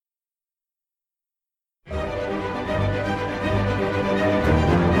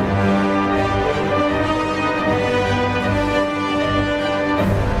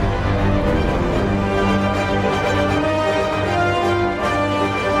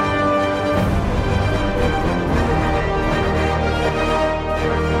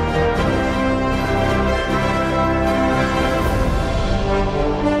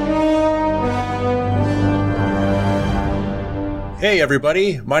Hey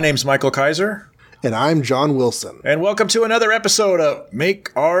everybody, my name's Michael Kaiser. And I'm John Wilson. And welcome to another episode of Make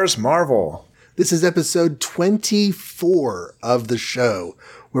Ours Marvel. This is episode 24 of the show,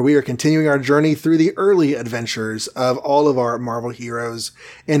 where we are continuing our journey through the early adventures of all of our Marvel heroes.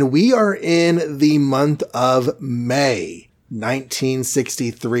 And we are in the month of May,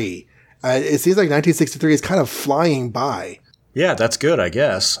 1963. It seems like 1963 is kind of flying by. Yeah, that's good, I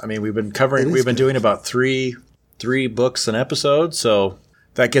guess. I mean, we've been doing about three books an episode, so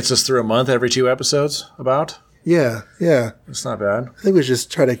that gets us through a month every 2 episodes, about. Yeah. It's not bad. I think we should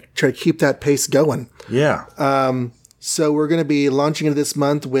just try to keep that pace going. Yeah. So we're going to be launching into this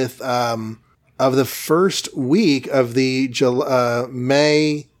month with of the first week of the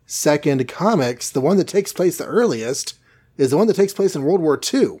May 2nd comics. The one that takes place the earliest is the one that takes place in World War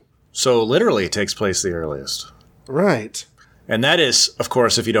II. So literally it takes place the earliest. Right. And that is, of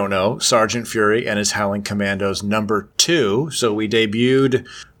course, if you don't know, Sergeant Fury and his Howling Commandos #2. So we debuted,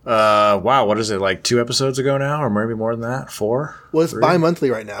 what is it, like 2 episodes ago now? Or maybe more than that? 4? Well, it's 3?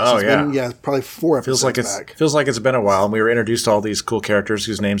 bi-monthly right now. So it's been, probably 4 episodes back. Feels like it's been a while. And we were introduced to all these cool characters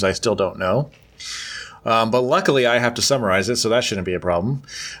whose names I still don't know. But luckily, I have to summarize it, so that shouldn't be a problem.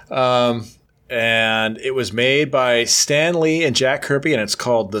 And it was made by Stan Lee and Jack Kirby, and it's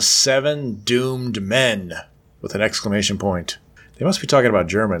called The Seven Doomed Men, with an exclamation point. They must be talking about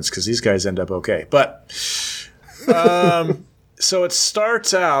Germans, because these guys end up okay. But, so it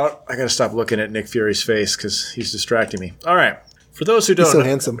starts out, I got to stop looking at Nick Fury's face, because he's distracting me. All right. For those who don't He's so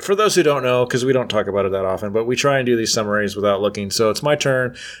handsome. For those who don't know, because we don't talk about it that often, but we try and do these summaries without looking. So it's my turn.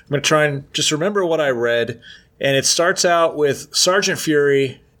 I'm going to try and just remember what I read. And it starts out with Sergeant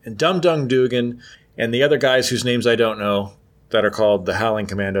Fury and Dum Dum Dugan and the other guys whose names I don't know that are called the Howling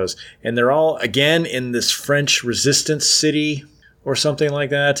Commandos. And they're all, again, in this French resistance city or something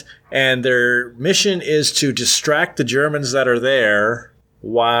like that. And their mission is to distract the Germans that are there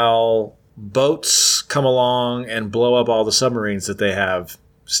while boats come along and blow up all the submarines that they have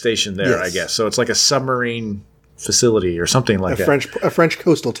stationed there, yes. I guess. So it's like a submarine facility or something like that. A French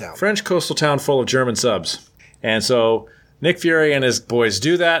coastal town. French coastal town full of German subs. And so Nick Fury and his boys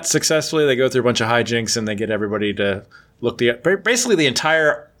do that successfully. They go through a bunch of hijinks and they get everybody to look. Basically, the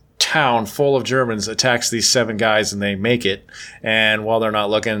entire town full of Germans attacks these 7 guys and they make it. And while they're not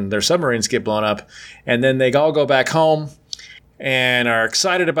looking, their submarines get blown up. And then they all go back home and are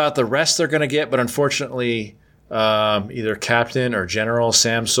excited about the rest they're going to get. But unfortunately, either Captain or General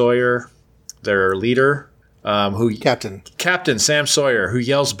Sam Sawyer, their leader, Captain Sam Sawyer, who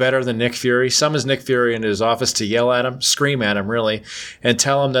yells better than Nick Fury, summons Nick Fury into his office to yell at him, scream at him, really, and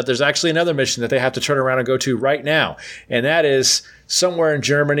tell him that there's actually another mission that they have to turn around and go to right now. And that is somewhere in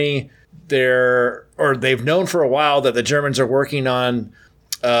Germany. They've known for a while that the Germans are working on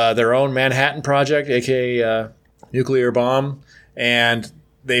their own Manhattan Project, aka nuclear bomb, and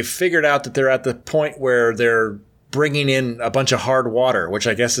they've figured out that they're at the point where they're bringing in a bunch of hard water, which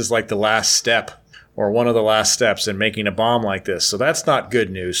I guess is like the last step or one of the last steps in making a bomb like this. So that's not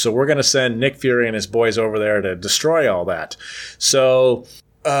good news. So we're going to send Nick Fury and his boys over there to destroy all that. So,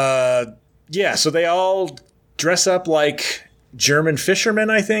 so they all dress up like German fishermen,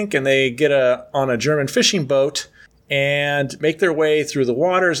 I think, and they get on a German fishing boat and make their way through the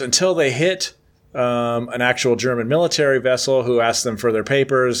waters until they hit an actual German military vessel who asks them for their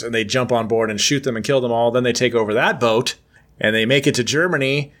papers, and they jump on board and shoot them and kill them all. Then they take over that boat, and they make it to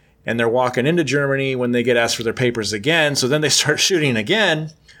Germany, and they're walking into Germany when they get asked for their papers again. So then they start shooting again.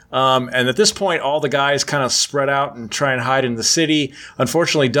 And at this point, all the guys kind of spread out and try and hide in the city.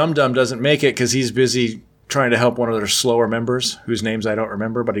 Unfortunately, Dum Dum doesn't make it because he's busy trying to help one of their slower members, whose names I don't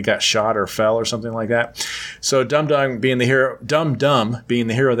remember, but he got shot or fell or something like that. So Dum Dum being the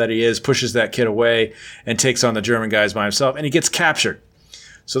hero that he is, pushes that kid away and takes on the German guys by himself, and he gets captured.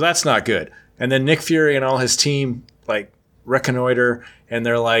 So that's not good. And then Nick Fury and all his team reconnoiter, and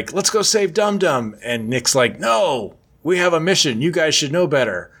they're like, let's go save Dum Dum. And Nick's like, no, we have a mission. You guys should know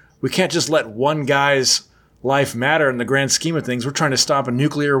better. We can't just let one guy's life matter in the grand scheme of things. We're trying to stop a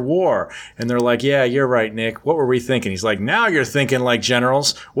nuclear war. And they're like, yeah, you're right, Nick. What were we thinking? He's like, now you're thinking like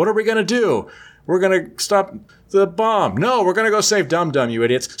generals. What are we going to do? We're going to stop the bomb. No, we're going to go save Dum Dum, you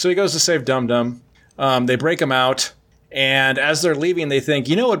idiots. So he goes to save Dum Dum. They break him out. And as they're leaving, they think,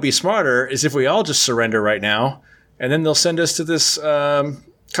 what would be smarter is if we all just surrender right now. And then they'll send us to this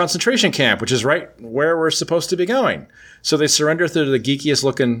concentration camp, which is right where we're supposed to be going. So they surrender to the geekiest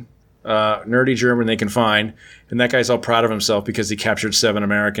looking nerdy German they can find. And that guy's all proud of himself because he captured 7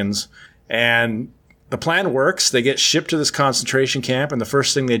 Americans. And the plan works. They get shipped to this concentration camp. And the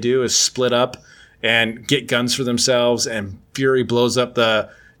first thing they do is split up and get guns for themselves. And Fury blows up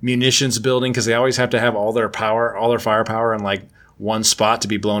the munitions building because they always have to have all their firepower in one spot to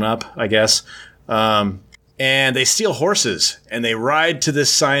be blown up, I guess. And they steal horses and they ride to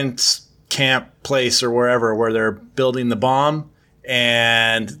this science camp place or wherever where they're building the bomb.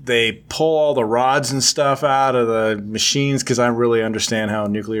 And they pull all the rods and stuff out of the machines because I really understand how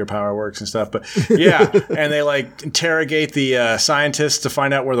nuclear power works and stuff. But yeah, and they like interrogate the scientists to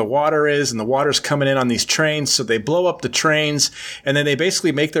find out where the water is, and the water's coming in on these trains. So they blow up the trains, and then they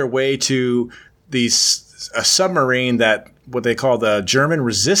basically make their way to a submarine that what they call the German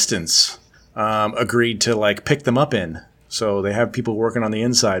resistance agreed to like pick them up in. So they have people working on the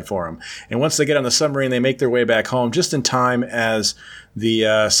inside for them. And once they get on the submarine, they make their way back home just in time as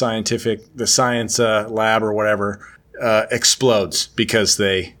the science lab or whatever explodes because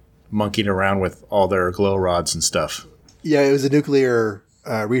they monkeyed around with all their glow rods and stuff. Yeah, it was a nuclear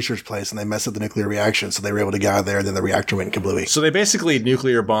research place, and they messed up the nuclear reaction, so they were able to get out of there, and then the reactor went kablooey. So they basically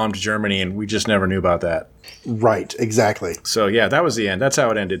nuclear bombed Germany, and we just never knew about that. Right, exactly. So yeah, that was the end. That's how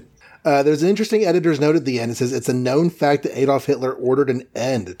it ended. There's an interesting editor's note at the end. It says, it's a known fact that Adolf Hitler ordered an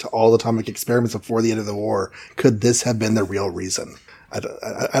end to all atomic experiments before the end of the war. Could this have been the real reason? I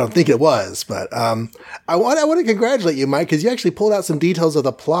don't think it was, but I want to congratulate you, Mike, because you actually pulled out some details of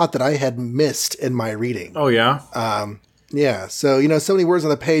the plot that I had missed in my reading. Oh, yeah? Yeah, so, so many words on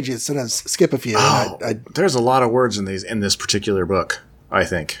the page, you sometimes skip a few. Oh, there's a lot of words in this particular book, I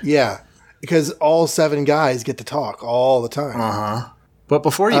think. Yeah, because all 7 guys get to talk all the time. Uh-huh. But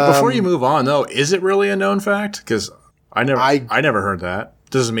before you move on, though, is it really a known fact? Because I never heard that.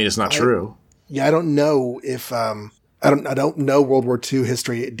 Doesn't mean it's not true. Yeah, I don't know if I don't know World War II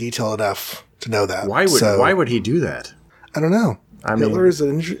history detail enough to know that. Why would he do that? I don't know. Hitler is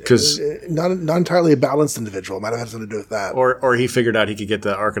not entirely a balanced individual. Might have had something to do with that. Or he figured out he could get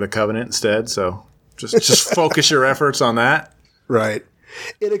the Ark of the Covenant instead. So just focus your efforts on that. Right.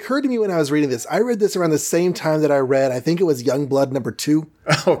 It occurred to me when I was reading this. I read this around the same time that I read, I think it was Youngblood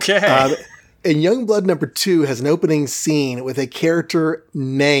 #2. Okay. And Youngblood #2 has an opening scene with a character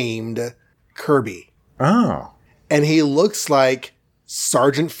named Kirby. Oh. And he looks like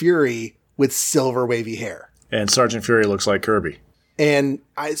Sergeant Fury with silver wavy hair. And Sergeant Fury looks like Kirby. And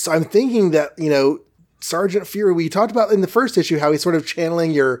so I'm thinking that, Sergeant Fury, we talked about in the first issue how he's sort of channeling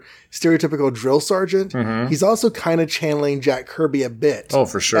your stereotypical drill sergeant. Mm-hmm. He's also kind of channeling Jack Kirby a bit. Oh,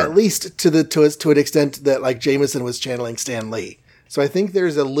 for sure. At least to an extent that like Jameson was channeling Stan Lee. So I think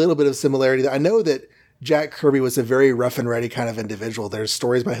there's a little bit of similarity. I know that Jack Kirby was a very rough and ready kind of individual. There's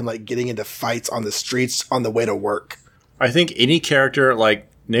stories about him like getting into fights on the streets on the way to work. I think any character like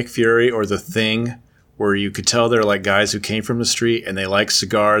Nick Fury or The Thing, where you could tell they're like guys who came from the street and they like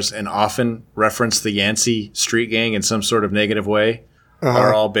cigars and often reference the Yancey street gang in some sort of negative way,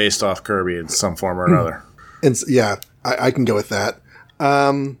 are all based off Kirby in some form or another. And yeah, I can go with that.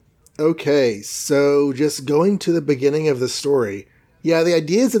 Okay, so just going to the beginning of the story. Yeah, the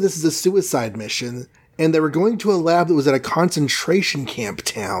idea is that this is a suicide mission, and they were going to a lab that was at a concentration camp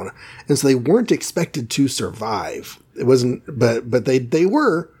town, and so they weren't expected to survive. It wasn't, but they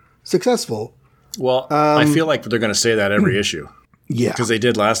were successful. Well, I feel like they're going to say that every issue. Yeah. Because they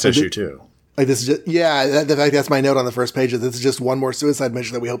did last issue, too. Like this is just, yeah, that's my note on the first page. This is just one more suicide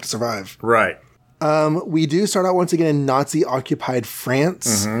mission that we hope to survive. Right. We do start out once again in Nazi-occupied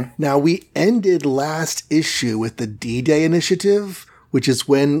France. Mm-hmm. Now, we ended last issue with the D-Day initiative, which is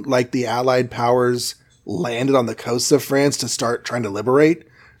when, like, the Allied powers landed on the coasts of France to start trying to liberate.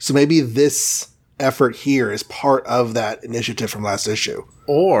 So maybe this effort here is part of that initiative from last issue.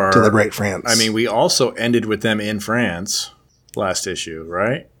 Or to liberate France. I mean, we also ended with them in France last issue,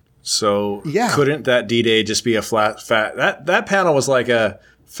 right? So couldn't that D-Day just be a fat that panel was like a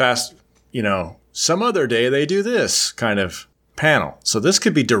fast, some other day they do this kind of panel. So this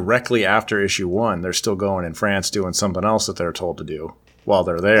could be directly after issue 1. They're still going in France doing something else that they're told to do while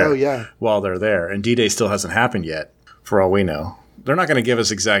they're there. Oh, yeah. While they're there. And D-Day still hasn't happened yet, for all we know. They're not going to give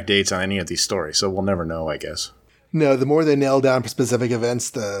us exact dates on any of these stories, so we'll never know, I guess. No, the more they nail down specific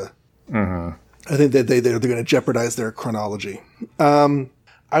events, I think that they're going to jeopardize their chronology. I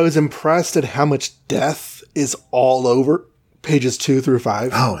was impressed at how much death is all over pages 2 through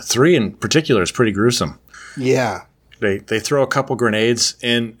 5. Oh, 3 in particular is pretty gruesome. Yeah. They throw a couple grenades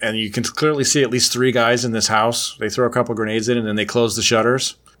in, and you can clearly see at least 3 guys in this house. They throw a couple grenades in, and then they close the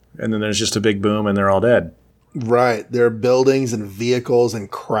shutters, and then there's just a big boom, and they're all dead. Right. There are buildings and vehicles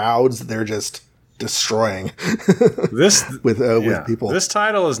and crowds that they're just destroying with people. This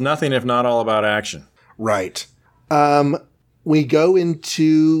title is nothing if not all about action. Right. We go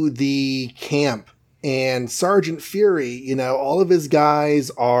into the camp, and Sergeant Fury, all of his guys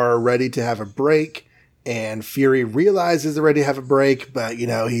are ready to have a break, and Fury realizes they're ready to have a break, but,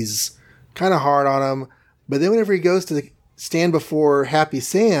 he's kind of hard on them. But then whenever he goes to stand before Happy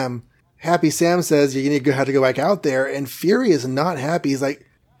Sam says, you need to have to go back out there. And Fury is not happy. He's like,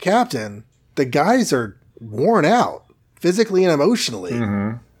 Captain, the guys are worn out physically and emotionally.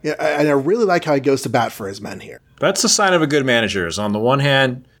 Mm-hmm. Yeah, and I really like how he goes to bat for his men here. That's a sign of a good manager. Is on the one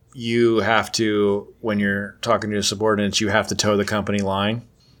hand, you have to, when you're talking to your subordinates, you have to toe the company line.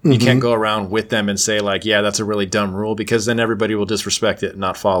 You can't go around with them and say, like, yeah, that's a really dumb rule, because then everybody will disrespect it and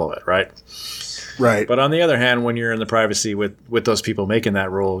not follow it, right? Right. But on the other hand, when you're in the privacy with those people making that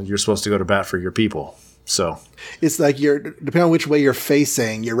rule, you're supposed to go to bat for your people. So it's like depending on which way you're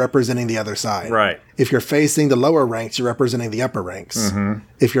facing, you're representing the other side. Right. If you're facing the lower ranks, you're representing the upper ranks. Mm-hmm.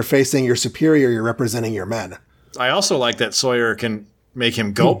 If you're facing your superior, you're representing your men. I also like that Sawyer can make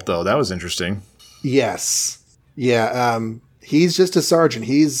him gulp, though. That was interesting. Yes. Yeah. He's just a sergeant.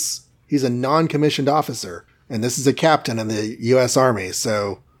 He's a non-commissioned officer, and this is a captain in the U.S. Army.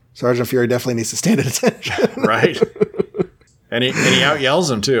 So Sergeant Fury definitely needs to stand at attention. Right. And he out yells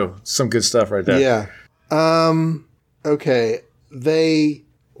him too. Some good stuff right there. Yeah. Okay.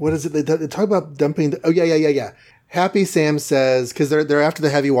 What is it? They talk about dumping. Yeah. Happy Sam says, because they're after the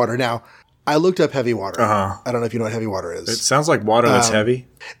heavy water. Now, I looked up heavy water. Uh-huh. I don't know if you know what heavy water is. It sounds like water that's heavy.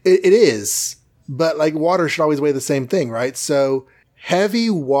 It is, but like water should always weigh the same thing, right? So heavy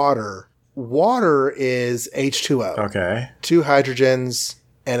water is H2O. Okay. 2 hydrogens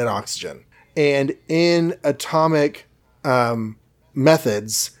and an oxygen. And in atomic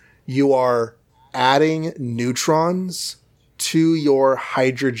methods, you are adding neutrons to your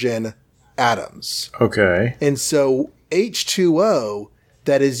hydrogen atoms. Okay. And so H2O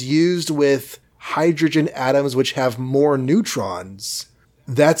that is used with hydrogen atoms which have more neutrons,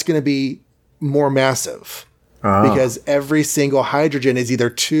 that's going to be more massive. Because every single hydrogen is either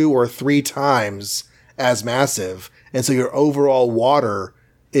 2 or 3 times as massive. And so your overall water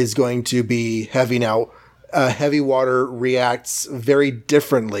is going to be heavy. Now, heavy water reacts very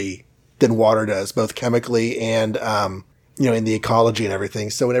differently than water does, both chemically and, in the ecology and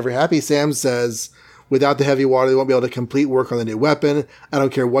everything. So whenever Happy Sam says, without the heavy water, they won't be able to complete work on the new weapon. I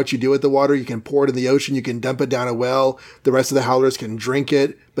don't care what you do with the water. You can pour it in the ocean. You can dump it down a well. The rest of the howlers can drink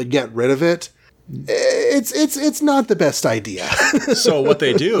it, but get rid of it. It's not the best idea. So what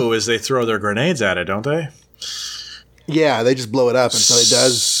they do is they throw their grenades at it, don't they? Yeah, they just blow it up, and so it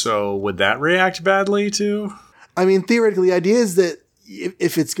does. So would that react badly too? I mean, theoretically, the idea is that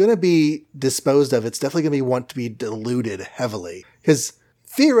if it's going to be disposed of, it's definitely going to want to be diluted heavily. Because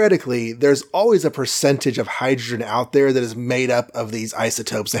theoretically, there's always a percentage of hydrogen out there that is made up of these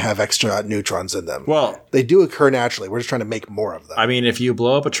isotopes that have extra neutrons in them. Well, they do occur naturally. We're just trying to make more of them. I mean, if you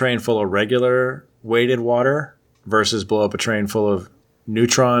blow up a train full of regular weighted water versus blow up a train full of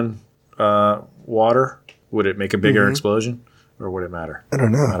neutron water, would it make a bigger explosion, or would it matter? I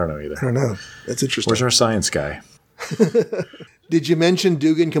don't know. I don't know either. I don't know. That's interesting. Where's our science guy? Did you mention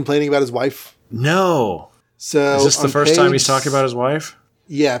Dugan complaining about his wife? No. So is this the first time he's talking about his wife?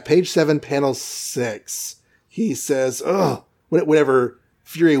 Yeah, page 7, panel 6. He says, whenever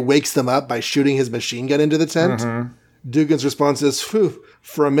Fury wakes them up by shooting his machine gun into the tent, Dugan's response is, "Phew,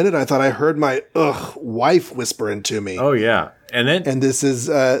 for a minute I thought I heard my wife whispering to me." Oh, yeah. And this is...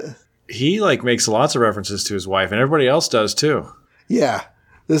 he makes lots of references to his wife, and everybody else does too. Yeah.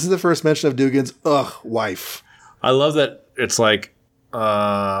 This is the first mention of Dugan's wife. I love that it's like,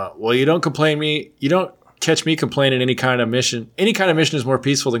 well, you don't catch me complaining any kind of mission. Any kind of mission is more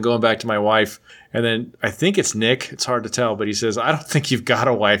peaceful than going back to my wife. And then I think it's Nick. It's hard to tell, but he says, "I don't think you've got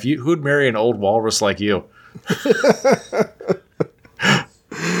a wife. Who'd marry an old walrus like you?"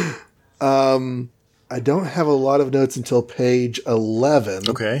 I don't have a lot of notes until page 11.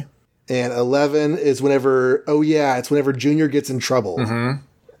 Okay. And 11 is whenever Junior gets in trouble. Mm-hmm.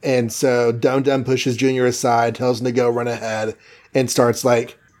 And so Dum Dum pushes Junior aside, tells him to go run ahead, and starts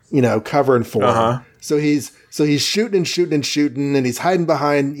covering for him. So he's shooting, and he's hiding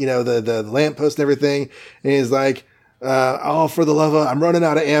behind, the lamppost and everything. And he's like, for the love of, I'm running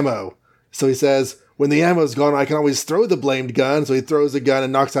out of ammo. So he says, when the ammo's gone, I can always throw the blamed gun. So he throws the gun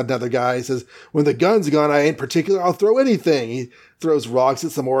and knocks out another guy. He says, when the gun's gone, I ain't particular. I'll throw anything. He throws rocks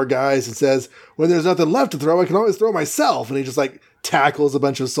at some more guys and says, when there's nothing left to throw, I can always throw myself. And he just tackles a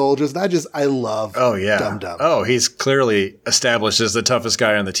bunch of soldiers. And I love Dum Dum. Oh, he's clearly established as the toughest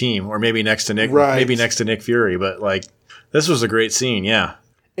guy on the team, or maybe next to Nick, maybe next to Nick Fury. But this was a great scene. Yeah.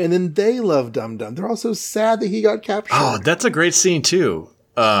 And then they love Dum Dum. They're also sad that he got captured. Oh, that's a great scene too.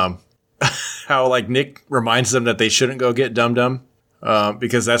 How Nick reminds them that they shouldn't go get Dum Dum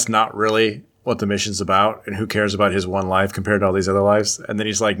because that's not really what the mission's about, and who cares about his one life compared to all these other lives. And then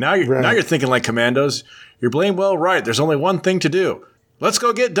he's like, now you're thinking like commandos. You're blame well right. There's only one thing to do. Let's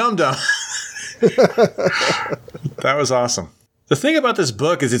go get Dum Dum. That was awesome. The thing about this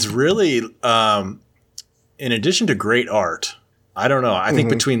book is it's really, in addition to great art, I don't know. I think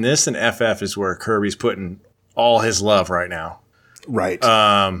between this and FF is where Kirby's putting all his love right now. Right.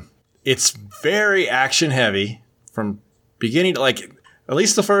 It's very action heavy from beginning to, like, at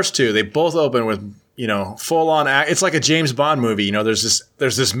least the first two. They both open with, full on. It's like a James Bond movie. There's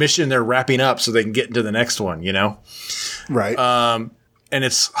this mission they're wrapping up so they can get into the next one. Right. And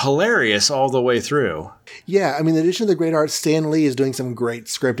it's hilarious all the way through. Yeah, I mean, in addition to the great art, Stan Lee is doing some great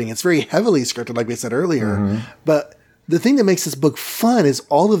scripting. It's very heavily scripted, like we said earlier. But the thing that makes this book fun is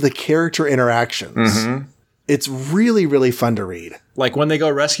all of the character interactions. It's really, really fun to read. Like when they go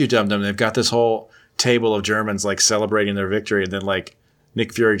rescue Dum Dum, they've got this whole table of Germans like celebrating their victory, and then like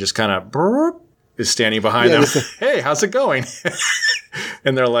Nick Fury just kind of is standing behind them. Hey, how's it going?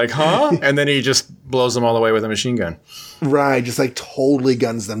 And they're like, huh? And then he just blows them all away with a machine gun. Right, just like totally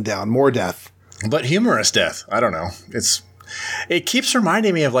guns them down. More death. But humorous death. I don't know. It keeps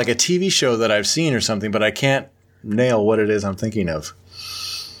reminding me of like a TV show that I've seen or something, but I can't nail what it is I'm thinking of.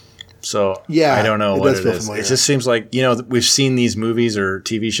 So yeah, I don't know what it is. Familiar. It just seems like, we've seen these movies or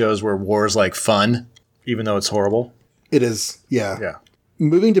TV shows where war is like fun, even though it's horrible. It is, yeah. Yeah.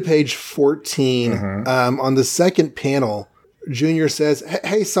 Moving to page 14, on the second panel, Junior says,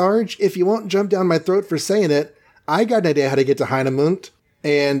 hey, Sarge, if you won't jump down my throat for saying it, I got an idea how to get to Heinemund.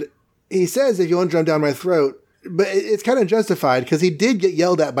 And he says, if you won't jump down my throat, but it's kind of justified because he did get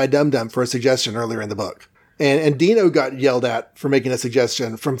yelled at by Dum Dum for a suggestion earlier in the book. And Dino got yelled at for making a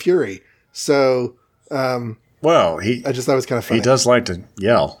suggestion from Fury. So, I just thought it was kind of funny. He does like to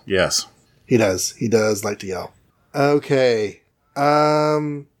yell, yes. He does. He does like to yell. Okay.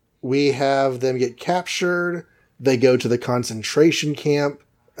 We have them get captured. They go to the concentration camp.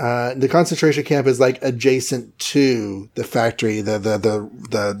 The concentration camp is like adjacent to the factory,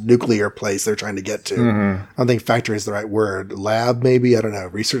 the nuclear place they're trying to get to. I don't think factory is the right word. Lab, maybe? I don't know.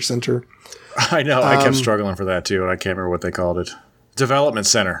 Research center? I know. I kept struggling for that too, and I can't remember what they called it. Development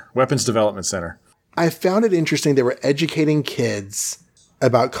center. Weapons development center. I found it interesting. They were educating kids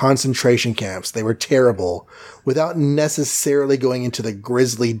about concentration camps. They were terrible without necessarily going into the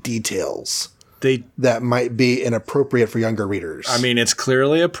grisly details that might be inappropriate for younger readers. I mean, it's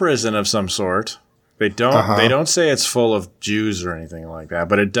clearly a prison of some sort. They don't say it's full of Jews or anything like that,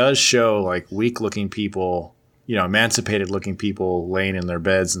 but it does show like weak-looking people, emancipated-looking people laying in their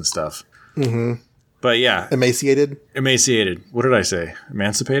beds and stuff. Mm-hmm. But yeah. Emaciated. What did I say?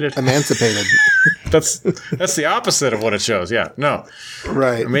 Emancipated? Emancipated. That's the opposite of what it shows. Yeah. No.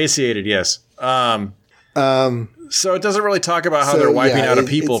 Right. Emaciated, yes. So it doesn't really talk about how they're wiping out a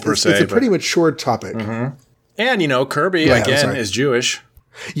people per se. It's a pretty mature topic. Mm-hmm. And, Kirby, again, is Jewish.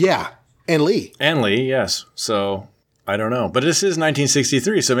 Yeah. And Lee, yes. So I don't know. But this is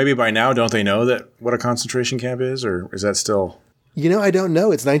 1963, so maybe by now don't they know what a concentration camp is? Or is that still... I don't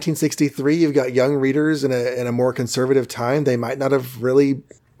know. It's 1963. You've got young readers in a more conservative time. They might not have really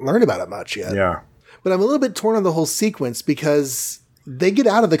learned about it much yet. Yeah. But I'm a little bit torn on the whole sequence because they get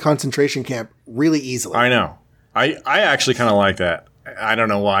out of the concentration camp really easily. I know. I actually kind of like that. I don't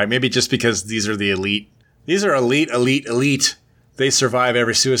know why. Maybe just because these are the elite. These are elite. They survive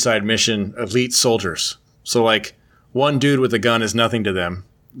every suicide mission, elite soldiers. So, like, one dude with a gun is nothing to them.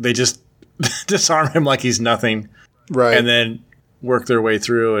 They just disarm him like he's nothing. Right. And then work their way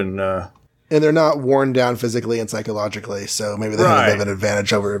through and they're not worn down physically and psychologically, so maybe they have a bit of an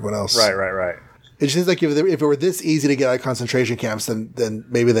advantage over everyone else. Right. It just seems like if it were this easy to get out of concentration camps, then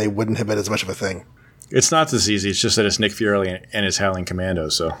maybe they wouldn't have been as much of a thing. It's not this easy. It's just that it's Nick Fury and his Howling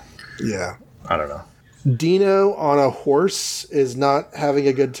Commandos, so... Yeah. I don't know. Dino on a horse is not having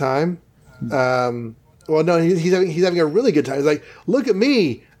a good time. Well, no, he's having a really good time. He's like, look at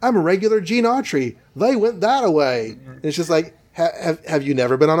me. I'm a regular Gene Autry. They went that away. And it's just like, have you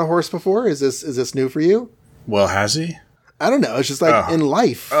never been on a horse before? Is this new for you? Well, has he? I don't know. It's just like in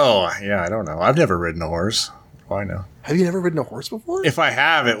life. Oh, yeah, I don't know. I've never ridden a horse. Why no? Have you never ridden a horse before? If I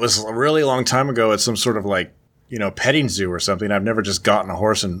have, it was a really long time ago at some sort of like, petting zoo or something. I've never just gotten a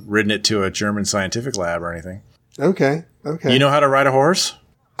horse and ridden it to a German scientific lab or anything. Okay. You know how to ride a horse?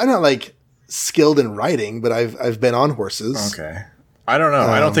 I'm not like skilled in riding, but I've been on horses. Okay. I don't know.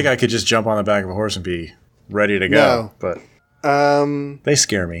 I don't think I could just jump on the back of a horse and be ready to go. No. But they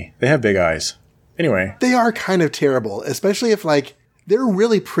scare me. They have big eyes. Anyway. They are kind of terrible, especially if like they're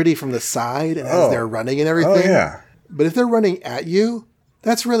really pretty from the side and as they're running and everything. Oh, yeah. But if they're running at you,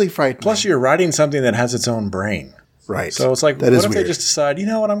 that's really frightening. Plus, you're riding something that has its own brain. Right. So it's like, what if they just decide, you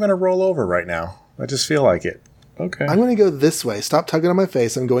know what, I'm going to roll over right now. I just feel like it. Okay. I'm going to go this way. Stop tugging on my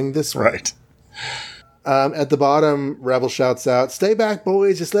face. I'm going this way. Right. At the bottom, Rebel shouts out, "Stay back,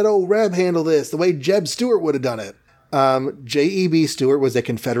 boys. Just let old Reb handle this the way Jeb Stuart would have done it." J.E.B. Stuart was a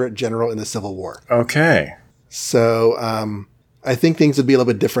Confederate general in the Civil War. Okay. So I think things would be a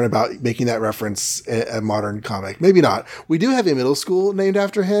little bit different about making that reference a modern comic. Maybe not. We do have a middle school named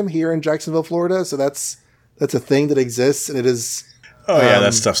after him here in Jacksonville, Florida. So that's a thing that exists, and it is. Oh yeah,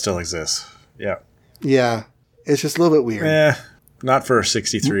 that stuff still exists. Yeah. Yeah, it's just a little bit weird. Not for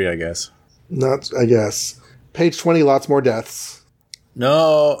 63, I guess. Not, I guess. Page 20, lots more deaths.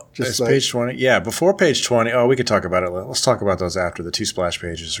 No, just like, page 20. Yeah, before page 20. Oh, we could talk about it. Let's talk about those after. The 2 splash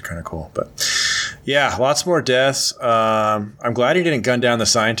pages are kind of cool. But yeah, lots more deaths. I'm glad he didn't gun down the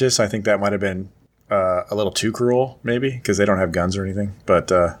scientists. I think that might have been a little too cruel, maybe, because they don't have guns or anything.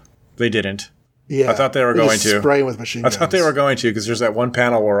 But they didn't. Yeah, I thought they were going to. Spraying with machine guns. I thought they were going to, because there's that one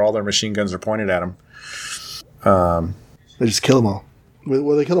panel where all their machine guns are pointed at them. They just kill them all.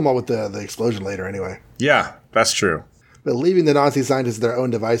 Well, they kill them all with the explosion later anyway. Yeah, that's true. But leaving the Nazi scientists to their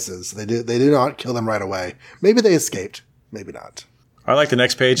own devices, they do not kill them right away. Maybe they escaped. Maybe not. I like the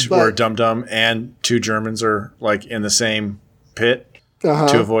next page where Dum Dum and 2 Germans are like in the same pit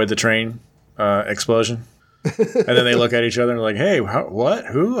to avoid the train explosion. And then they look at each other and are like, "Hey, what?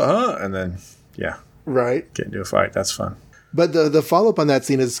 Who? And then, yeah. Right. Get into a fight. That's fun. But the follow-up on that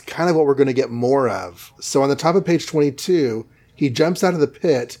scene is kind of what we're going to get more of. So on the top of page 22, he jumps out of the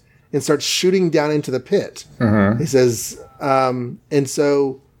pit and starts shooting down into the pit. Mm-hmm. He says, and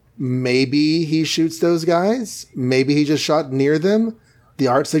so maybe he shoots those guys. Maybe he just shot near them. The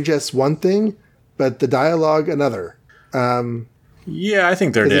art suggests one thing, but the dialogue another. Yeah, I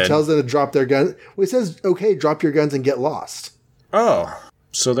think they're dead. He tells them to drop their guns. Well, he says, "Okay, drop your guns and get lost." Oh,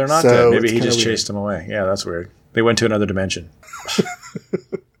 so they're not dead. Maybe he just chased them away. Yeah, that's weird. They went to another dimension.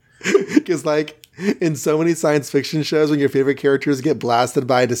 Because, like, in so many science fiction shows, when your favorite characters get blasted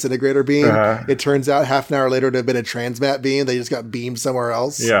by a disintegrator beam, it turns out half an hour later to have been a transmat beam. They just got beamed somewhere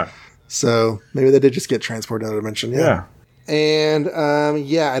else. Yeah. So maybe they did just get transported to another dimension. Yeah. And,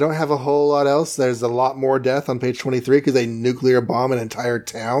 I don't have a whole lot else. There's a lot more death on page 23 because they nuclear bomb an entire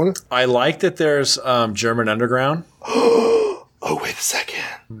town. I like that there's German underground. Oh, wait a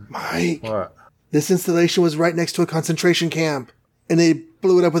second. Mike. What? This installation was right next to a concentration camp, and they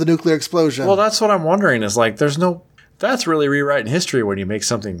blew it up with a nuclear explosion. Well, that's what I'm wondering is, like, that's really rewriting history when you make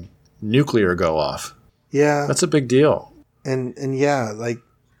something nuclear go off. Yeah. That's a big deal. And yeah, like,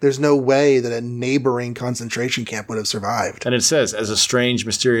 there's no way that a neighboring concentration camp would have survived. And it says, as a strange,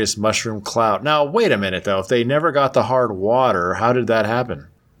 mysterious mushroom cloud. Now, wait a minute, though. If they never got the hard water, how did that happen?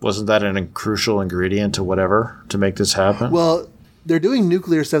 Wasn't that a crucial ingredient to whatever to make this happen? Well, they're doing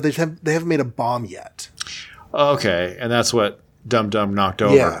nuclear stuff. They haven't made a bomb yet. Okay, and that's what Dum Dum knocked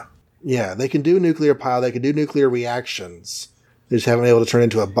over. Yeah. They can do nuclear power. They can do nuclear reactions. They just haven't been able to turn it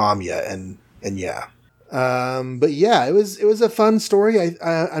into a bomb yet. And yeah. But yeah, it was a fun story.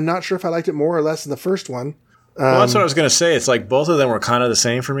 I'm not sure if I liked it more or less than the first one. Well, that's what I was going to say. It's like both of them were kind of the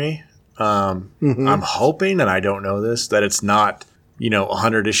same for me. I'm hoping, and I don't know this, that it's not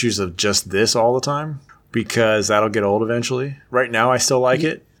 100 issues of just this all the time, because that'll get old eventually. Right now, I still like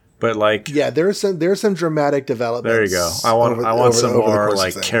it, but like, yeah, there's some dramatic developments. There you go. I want some more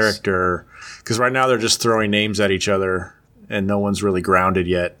like character, because right now they're just throwing names at each other, and no one's really grounded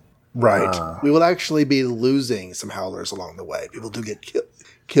yet. Right. We will actually be losing some Howlers along the way. People do get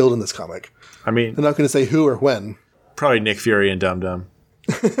killed in this comic. I mean, I'm not going to say who or when. Probably Nick Fury and Dum Dum.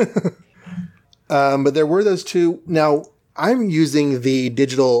 But there were those two. Now, I'm using the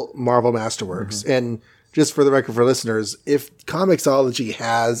digital Marvel Masterworks. Mm-hmm. And just for the record for listeners, if Comixology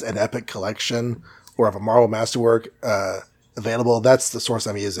has an Epic collection or of a Marvel Masterwork available, that's the source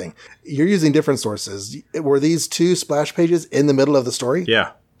I'm using. You're using different sources. Were these 2 splash pages in the middle of the story?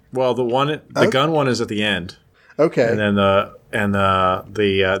 Yeah. Well, the gun one is at the end. Okay. And then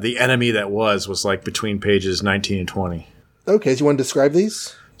the enemy that was like between pages 19 and 20. Okay. Do you want to describe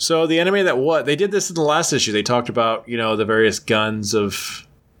these? So the enemy that they did this in the last issue. They talked about, the various guns of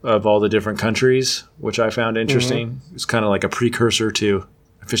all the different countries, which I found interesting. Mm-hmm. It's kind of like a precursor to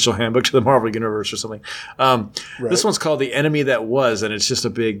Official Handbook to the Marvel Universe or something. Right. This one's called The Enemy That Was, and it's just a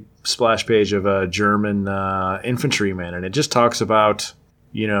big splash page of a German infantryman. And it just talks about,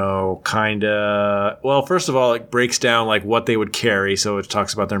 kind of, well, first of all, it breaks down like what they would carry. So it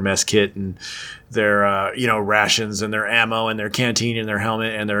talks about their mess kit and their, rations and their ammo and their canteen and their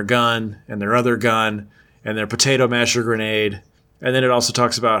helmet and their gun and their other gun and their potato masher grenade. And then it also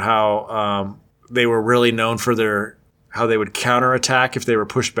talks about how they were really known for how they would counterattack if they were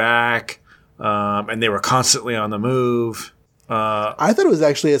pushed back. And they were constantly on the move. I thought it was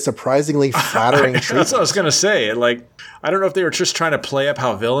actually a surprisingly flattering treatment. That's what I was going to say. Like, I don't know if they were just trying to play up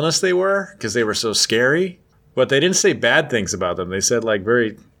how villainous they were because they were so scary, but they didn't say bad things about them. They said like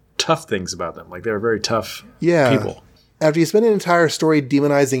very tough things about them. Like they were very tough people. After you spend an entire story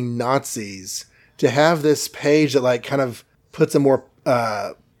demonizing Nazis, to have this page that like kind of puts a more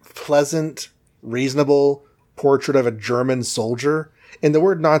pleasant, reasonable portrait of a German soldier, and the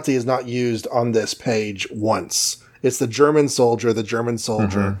word Nazi is not used on this page once. It's the German soldier.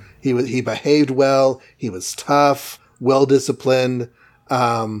 Mm-hmm. He behaved well. He was tough, well disciplined.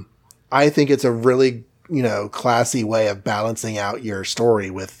 I think it's a really classy way of balancing out your story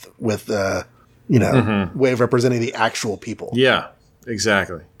with mm-hmm. way of representing the actual people. Yeah,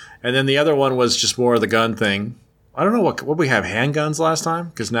 exactly. And then the other one was just more of the gun thing. I don't know what we have, handguns last time,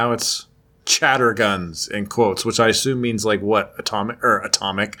 because now it's chatter guns in quotes, which I assume means like what,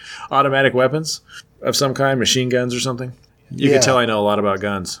 automatic weapons of some kind, machine guns or something. You can tell I know a lot about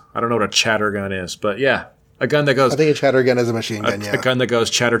guns. I don't know what a chatter gun is, but yeah, a gun that goes. I think a chatter gun is a machine gun. A gun that goes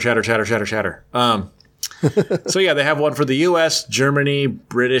chatter, chatter, chatter, chatter, chatter. So yeah, they have one for the U.S., Germany,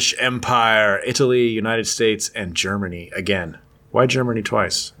 British Empire, Italy, United States, and Germany again. Why Germany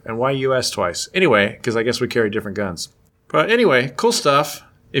twice? And why U.S. twice? Anyway, because I guess we carry different guns. But anyway, cool stuff.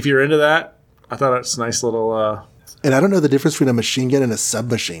 If you're into that, I thought it's a nice little... And I don't know the difference between a machine gun and a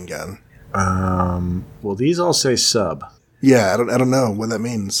submachine gun. Well, these all say sub. Yeah, I don't know what that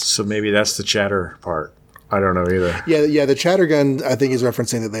means. So maybe that's the chatter part. I don't know either. Yeah. The chatter gun, I think, is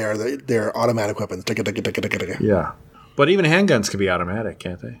referencing that they're automatic weapons. Yeah, but even handguns can be automatic,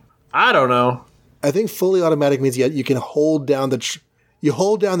 can't they? I don't know. I think fully automatic means you can hold down the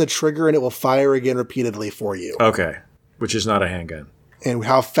trigger and it will fire again repeatedly for you. Okay, which is not a handgun. And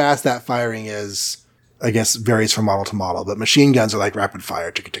how fast that firing is, I guess, varies from model to model. But machine guns are like rapid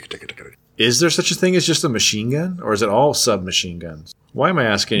fire. Is there such a thing as just a machine gun, or is it all submachine guns? Why am I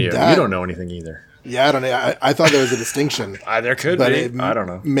asking you? You don't know anything either. Yeah, I don't know. I thought there was a distinction. There could be. I don't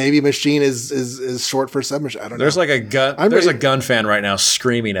know. Maybe machine is short for submachine. I don't know. There's like a gun. A gun fan right now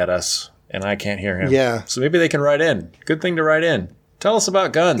screaming at us, and I can't hear him. Yeah. So maybe they can write in. Good thing to write in. Tell us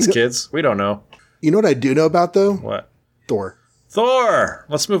about guns, kids. We don't know. You know what I do know about, though? What? Thor.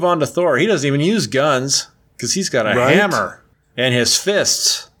 Let's move on to Thor. He doesn't even use guns because he's got a hammer and his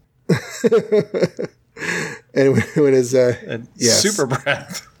fists. And when his super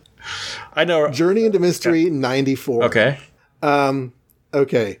breath. I know. Journey into Mystery 94. Okay.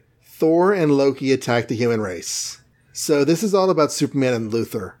 Okay. Thor and Loki attack the human race. So this is all about Superman and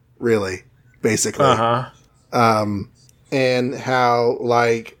Luthor, really, basically. Uh-huh. And how,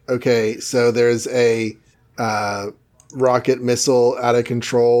 so there's a rocket missile out of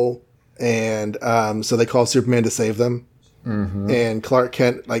control, and so they call Superman to save them. Mm-hmm. And Clark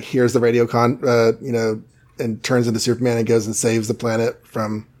Kent hears the radio and turns into Superman and goes and saves the planet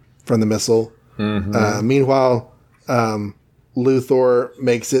from the missile. Mm-hmm. Meanwhile, Luthor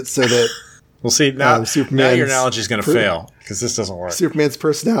makes it so that we'll see now your analogy is going to fail because this doesn't work. Superman's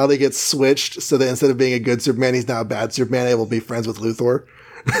personality gets switched so that instead of being a good Superman, he's now a bad Superman, able to be friends with Luthor.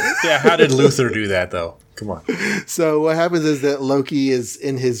 Yeah, how did Luthor do that though? Come on. So what happens is that Loki is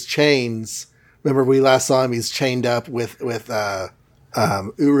in his chains. Remember, we last saw him. He's chained up with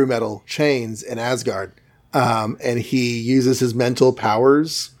Uru metal chains in Asgard, and he uses his mental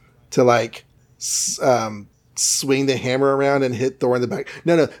powers to swing the hammer around and hit Thor in the back.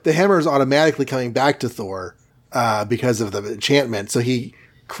 No, the hammer is automatically coming back to Thor because of the enchantment. So he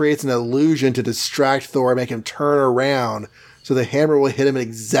creates an illusion to distract Thor, make him turn around. So the hammer will hit him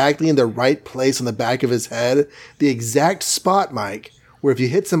exactly in the right place on the back of his head, the exact spot, Mike, where if you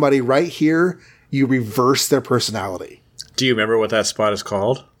hit somebody right here, you reverse their personality. Do you remember what that spot is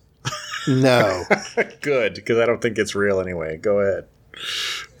called? No. Good, because I don't think it's real anyway. Go ahead.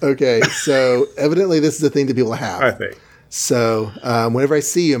 Okay, so evidently this is a thing that people have. I think. So whenever I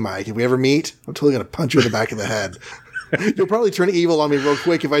see you, Mike, if we ever meet, I'm totally going to punch you in the back of the head. You'll probably turn evil on me real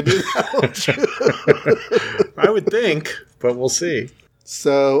quick if I do that. I would think, but we'll see.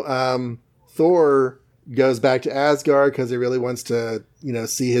 So Thor goes back to Asgard because he really wants to,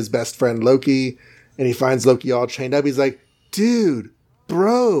 see his best friend Loki, and he finds Loki all chained up. He's like, dude,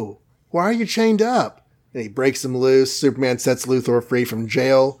 bro, why are you chained up? And he breaks him loose. Superman sets Luthor free from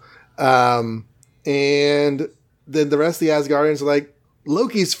jail. And then the rest of the Asgardians are like,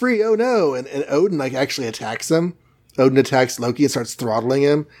 Loki's free, oh no. And Odin actually attacks him. Odin attacks Loki and starts throttling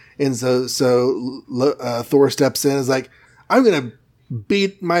him. And so Thor steps in and is like, I'm going to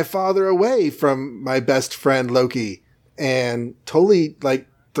beat my father away from my best friend Loki, and totally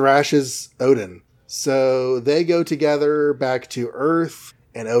thrashes Odin. So they go together back to Earth,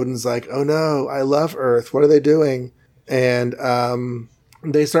 and Odin's like, oh no, I love Earth. What are they doing? and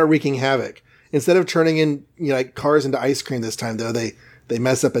they start wreaking havoc. Instead of turning in like cars into ice cream this time, though, they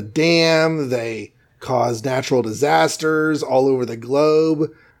mess up a dam. They cause natural disasters all over the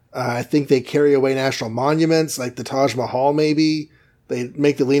globe. I think they carry away national monuments like the Taj Mahal. Maybe they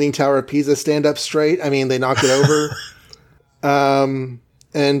make the Leaning Tower of Pisa stand up straight. I mean, they knock it over.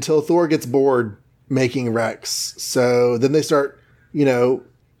 Until Thor gets bored making wrecks. So then they start,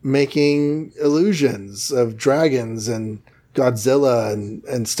 making illusions of dragons and Godzilla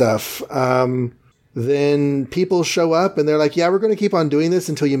and stuff. Then people show up and they're like, yeah, we're going to keep on doing this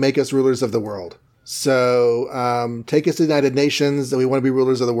until you make us rulers of the world. So take us to the United Nations that we want to be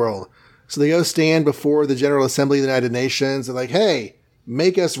rulers of the world. So they go stand before the General Assembly of the United Nations and like, hey,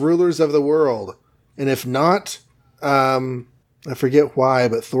 make us rulers of the world. And if not, I forget why,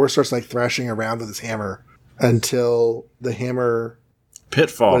 but Thor starts like thrashing around with his hammer until the hammer...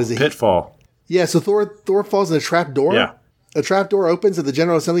 Pitfall. What is it? Pitfall. Yeah, so Thor falls in a trap door. Yeah. A trap door opens at the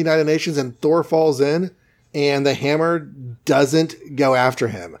General Assembly of the United Nations and Thor falls in and the hammer doesn't go after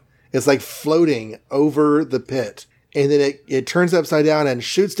him. It's like floating over the pit. And then it turns upside down and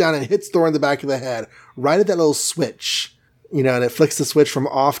shoots down and hits Thor in the back of the head, right at that little switch. And it flicks the switch from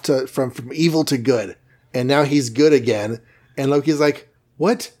evil to good. And now he's good again. And Loki's like,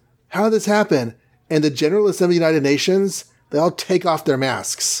 what? How did this happen? And the General Assembly of the United Nations, they all take off their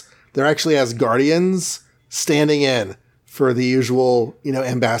masks. They're actually Asgardians standing in for the usual,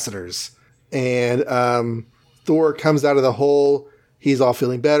 ambassadors. And Thor comes out of the hole. He's all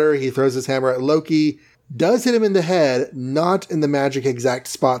feeling better. He throws his hammer at Loki. Does hit him in the head, not in the magic exact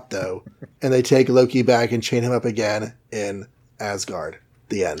spot, though. And they take Loki back and chain him up again in Asgard.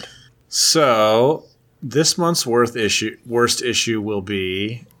 The end. So, this month's worst issue will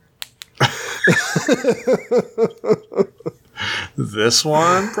be... this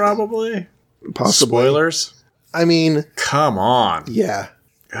one, probably? Possibly. Spoilers? I mean... Come on. Yeah.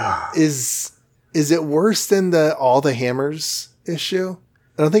 Is it worse than all the hammers issue?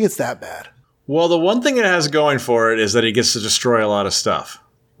 I don't think it's that bad. Well, the one thing it has going for it is that he gets to destroy a lot of stuff,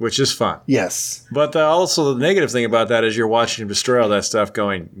 which is fun. Yes. But also the negative thing about that is you're watching him destroy all that stuff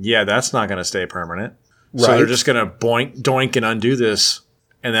going, yeah, that's not going to stay permanent. Right. So they're just going to doink and undo this.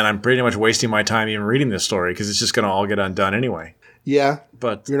 And then I'm pretty much wasting my time even reading this story because it's just going to all get undone anyway. Yeah,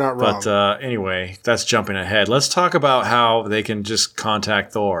 but you're not wrong. But anyway, that's jumping ahead. Let's talk about how they can just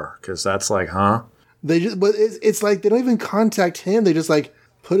contact Thor because that's like, huh? But it's like they don't even contact him. They just like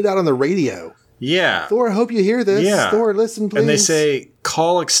put it out on the radio. Yeah. Thor, I hope you hear this. Yeah. Thor, listen, please. And they say,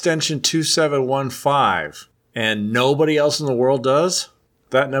 call extension 2715. And nobody else in the world does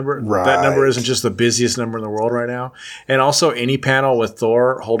that number. Right. That number isn't just the busiest number in the world right now. And also any panel with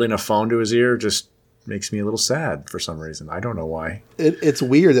Thor holding a phone to his ear just makes me a little sad for some reason. I don't know why. It's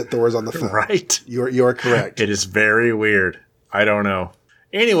weird that Thor's on the phone. Right. You're correct. It is very weird. I don't know.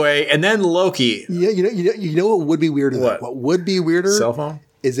 Anyway, and then Loki. Yeah, you know what would be weirder? What would be weirder? Cell phone?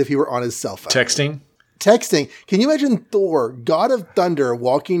 Is if he were on his cell phone. Texting. Can you imagine Thor, God of Thunder,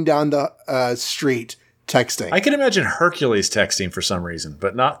 walking down the street texting? I can imagine Hercules texting for some reason,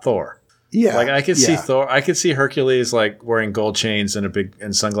 but not Thor. Yeah. Like I could see Thor. I could see Hercules like wearing gold chains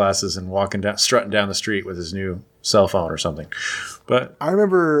and sunglasses and strutting down the street with his new cell phone or something. But I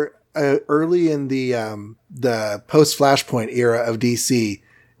remember early in the post Flashpoint era of DC,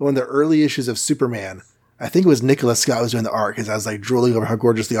 one of the early issues of Superman. I think it was Nicholas Scott was doing the art because I was like drooling over how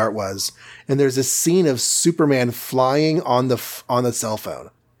gorgeous the art was. And there's this scene of Superman flying on the cell phone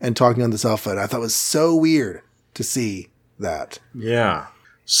and talking on the cell phone. I thought it was so weird to see that. Yeah.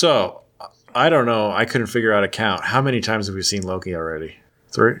 So I don't know. I couldn't figure out a count. How many times have we seen Loki already?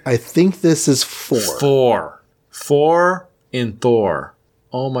 3? I think this is 4. 4 in Thor.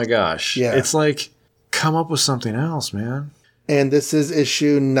 Oh my gosh. Yeah. It's like, come up with something else, man. And this is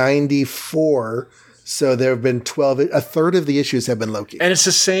issue 94. So there have been 12. A third of the issues have been Loki. And it's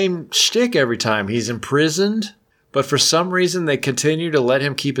the same shtick every time. He's imprisoned, but for some reason they continue to let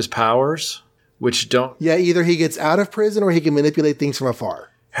him keep his powers, which don't... Yeah, either he gets out of prison or he can manipulate things from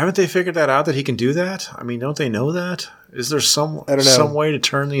afar. Haven't they figured that out, that he can do that? I mean, don't they know that? Is there some way to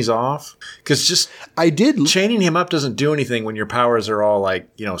turn these off? Because chaining him up doesn't do anything when your powers are all like,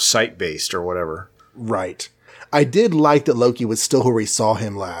 sight-based or whatever. Right. I did like that Loki was still where we saw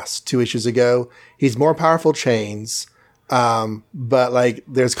him last 2 issues ago. He's more powerful chains, but like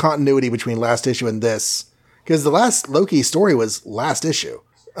there's continuity between last issue and this. Because the last Loki story was last issue.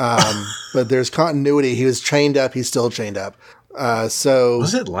 But there's continuity. He was chained up. He's still chained up. So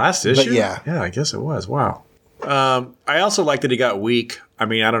was it last issue? Yeah, I guess it was. Wow. I also like that he got weak. I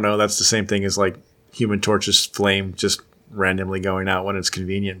mean, I don't know. That's the same thing as like Human Torch's flame just randomly going out when it's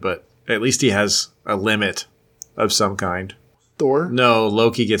convenient. But at least he has a limit of some kind. Thor? No,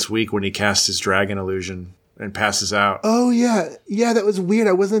 Loki gets weak when he casts his dragon illusion and passes out. Oh, yeah. Yeah, that was weird.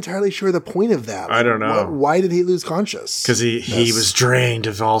 I wasn't entirely sure the point of that. I don't know. Why did he lose conscious? Because he was drained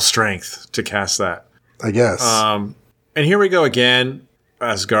of all strength to cast that. I guess. And here we go again.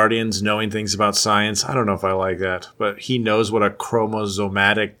 Asgardians knowing things about science. I don't know if I like that. But he knows what a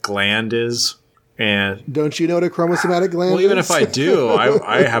chromosomatic gland is. And don't you know what a chromosomatic gland is? Well, even if I do,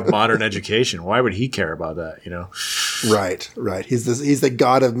 I have modern education. Why would he care about that, you know? Right. He's the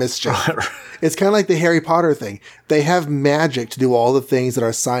god of mischief. It's kind of like the Harry Potter thing. They have magic to do all the things that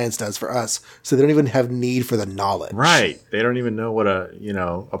our science does for us, so they don't even have need for the knowledge. Right. They don't even know what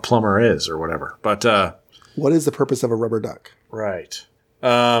a plumber is or whatever. But what is the purpose of a rubber duck? Right.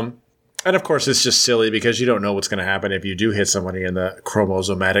 And of course, it's just silly because you don't know what's going to happen if you do hit somebody in the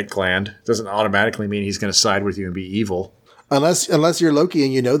chromosomatic gland. It doesn't automatically mean he's going to side with you and be evil. Unless you're Loki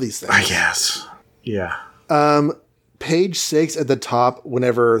and you know these things. I guess. Yeah. Page 6 at the top,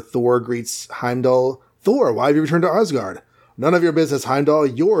 whenever Thor greets Heimdall. Thor, why have you returned to Asgard? None of your business, Heimdall.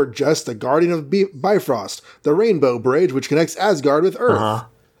 You're just the guardian of Bifrost, the rainbow bridge which connects Asgard with Earth. Uh-huh.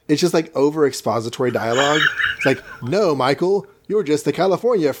 It's just like over-expository dialogue. It's like, no, Michael, you're just the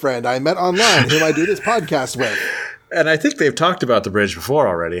California friend I met online whom I do this podcast with. And I think they've talked about the bridge before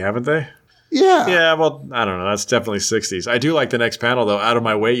already, haven't they? Yeah. Yeah, well, I don't know. That's definitely 60s. I do like the next panel, though. Out of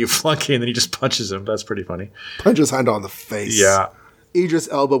my way, you flunky, and then he just punches him. That's pretty funny. Punches Heimdall in the face. Yeah. Idris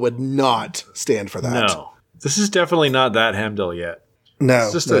Elba would not stand for that. No. This is definitely not that Heimdall yet. No.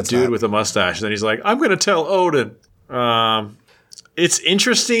 It's just a dude with a mustache. And then he's like, I'm going to tell Odin. It's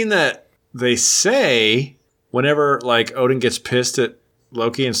interesting that they say whenever like Odin gets pissed at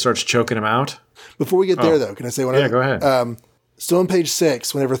Loki and starts choking him out. Before we get there, though, can I say one other? Yeah, go ahead. Still on page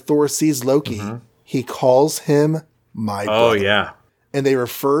 6, whenever Thor sees Loki, he calls him my brother. Oh, yeah. And they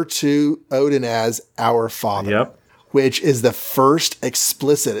refer to Odin as our father. Yep. Which is the first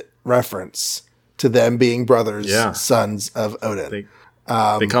explicit reference to them being brothers, sons of Odin.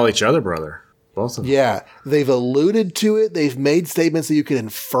 They call each other brother. Both of them. Yeah. They've alluded to it. They've made statements that you can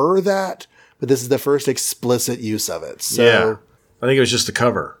infer that, but this is the first explicit use of it. So, yeah. I think it was just the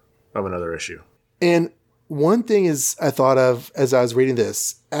cover of another issue. And one thing is I thought of as I was reading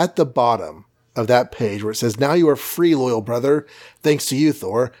this, at the bottom of that page where it says, now you are free, loyal brother. Thanks to you,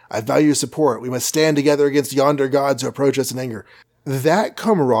 Thor. I value your support. We must stand together against yonder gods who approach us in anger. That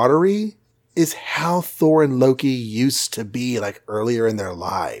camaraderie is how Thor and Loki used to be like earlier in their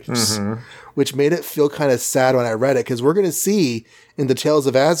lives, which made it feel kind of sad when I read it. Cause we're going to see in the Tales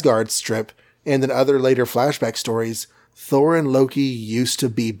of Asgard strip and in other later flashback stories, Thor and Loki used to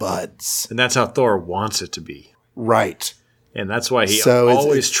be buds. And that's how Thor wants it to be. Right. And that's why he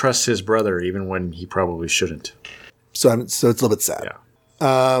always trusts his brother, even when he probably shouldn't. So it's a little bit sad.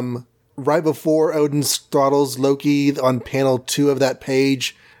 Yeah. Right before Odin throttles Loki on panel 2 of that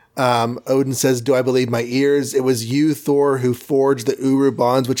page, Odin says, do I believe my ears? It was you, Thor, who forged the Uru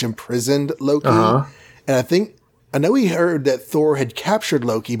bonds which imprisoned Loki. And I know he heard that Thor had captured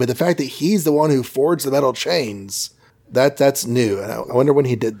Loki, but the fact that he's the one who forged the metal chains, that's new. And I wonder when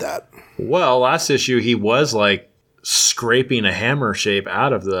he did that. Well, last issue, he was like scraping a hammer shape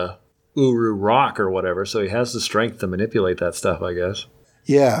out of the Uru rock or whatever. So he has the strength to manipulate that stuff, I guess.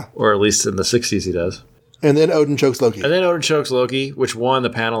 Yeah. Or at least in the 60s he does. And then Odin chokes Loki. Which one,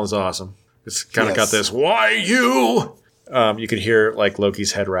 the panel is awesome. It's kind of got this, why you? You could hear like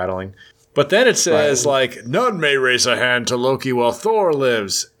Loki's head rattling. But then it says like, none may raise a hand to Loki while Thor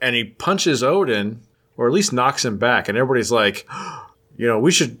lives. And he punches Odin, or at least knocks him back. And everybody's like,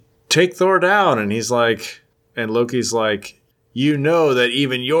 we should take Thor down. And he's like, and Loki's like, you know that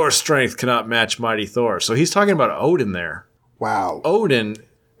even your strength cannot match mighty Thor. So he's talking about Odin there. Wow. Odin,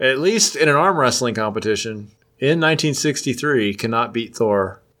 at least in an arm wrestling competition in 1963, cannot beat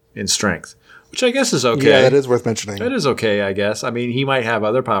Thor in strength, which I guess is okay. Yeah, that is worth mentioning. That is okay, I guess. I mean, he might have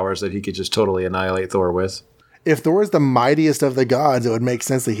other powers that he could just totally annihilate Thor with. If Thor is the mightiest of the gods, it would make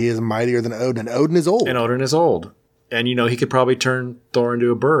sense that he is mightier than Odin. Odin is old. And Odin is old. And, he could probably turn Thor into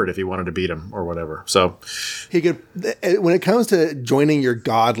a bird if he wanted to beat him or whatever. So he could, when it comes to joining your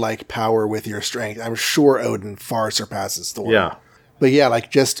godlike power with your strength, I'm sure Odin far surpasses Thor. Yeah. But yeah,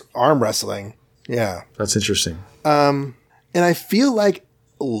 like just arm wrestling. Yeah. That's interesting. And I feel like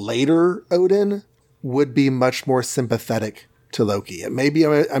later Odin would be much more sympathetic to Loki. And maybe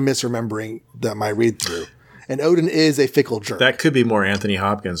I'm misremembering my read through. And Odin is a fickle jerk. That could be more Anthony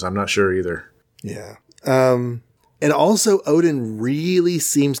Hopkins. I'm not sure either. Yeah. And also Odin really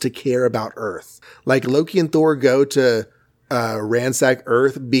seems to care about Earth. Like Loki and Thor go to ransack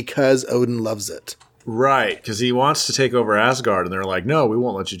Earth because Odin loves it. Right, because he wants to take over Asgard, and they're like, no, we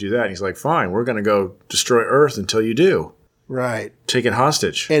won't let you do that. And he's like, fine, we're going to go destroy Earth until you do. Right. Take it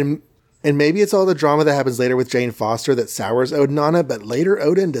hostage. And maybe it's all the drama that happens later with Jane Foster that sours Odin on it, but later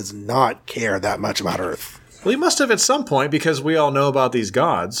Odin does not care that much about Earth. Well, he must have at some point, because we all know about these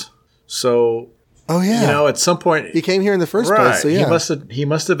gods. So, oh yeah, you know, at some point he came here in the first right, place. So yeah, he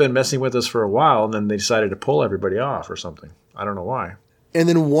must have been messing with us for a while, and then they decided to pull everybody off or something. I don't know why. And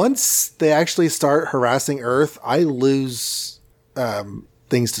then once they actually start harassing Earth, I lose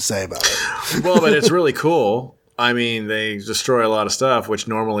things to say about it. Well, but it's really cool. I mean, they destroy a lot of stuff, which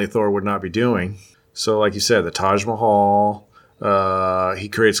normally Thor would not be doing. So, like you said, the Taj Mahal. He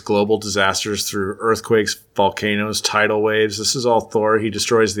creates global disasters through earthquakes, volcanoes, tidal waves. This is all Thor. He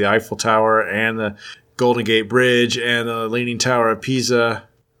destroys the Eiffel Tower and the Golden Gate Bridge and the Leaning Tower of Pisa.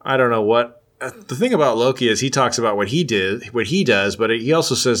 I don't know what. The thing about Loki is he talks about what he does, but he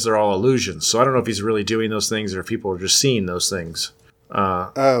also says they're all illusions. So I don't know if he's really doing those things or if people are just seeing those things.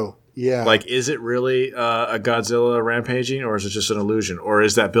 Oh, yeah. Like, is it really a Godzilla rampaging, or is it just an illusion? Or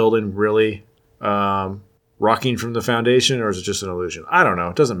is that building really rocking from the foundation, or is it just an illusion? I don't know.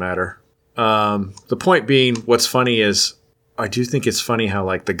 It doesn't matter. The point being, what's funny is I do think it's funny how,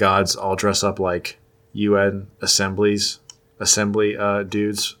 like, the gods all dress up like UN assembly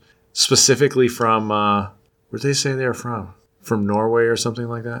dudes. Specifically from, where'd they say they're from? From Norway or something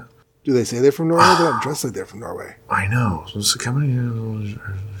like that? Do they say they're from Norway? They don't dress like they're from Norway. I know.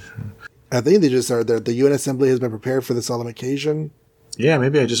 I think they just are. The UN Assembly has been prepared for the solemn occasion. Yeah,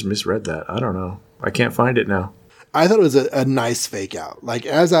 maybe I just misread that. I don't know. I can't find it now. I thought it was a nice fake out. Like,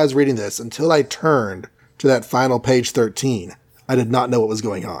 as I was reading this, until I turned to that final page 13, I did not know what was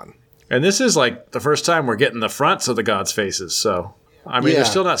going on. And this is like the first time we're getting the fronts of the gods' faces, so... I mean, they're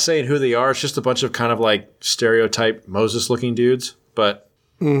still not saying who they are. It's just a bunch of kind of like stereotype Moses-looking dudes, but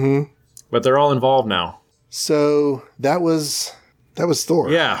they're all involved now. So that was Thor.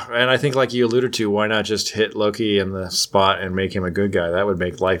 Yeah, and I think like you alluded to, why not just hit Loki in the spot and make him a good guy? That would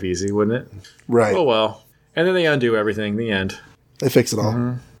make life easy, wouldn't it? Right. Oh well. And then they undo everything. The end. They fix it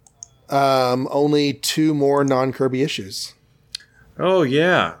all. Only 2 more non-Kirby issues. Oh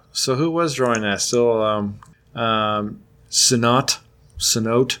yeah. So who was drawing that? Still, Sinnott.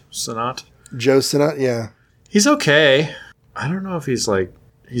 Joe Sinnott, yeah. He's okay. I don't know if he's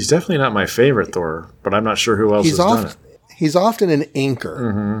definitely not my favorite Thor, but I'm not sure who else has done it. He's often an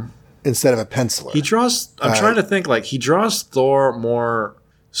inker instead of a penciler. He draws, I'm trying to think, like, he draws Thor more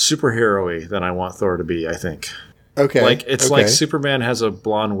superhero-y than I want Thor to be, I think. Okay. Like, it's like Superman has a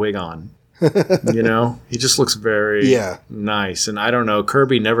blonde wig on. You know? He just looks very nice. And I don't know,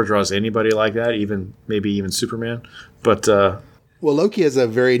 Kirby never draws anybody like that, maybe even Superman. But, well, Loki has a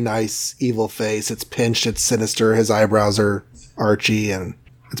very nice evil face. It's pinched, it's sinister. His eyebrows are archy, and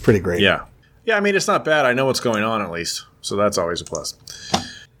it's pretty great. Yeah. Yeah, I mean, it's not bad. I know what's going on, at least. So that's always a plus.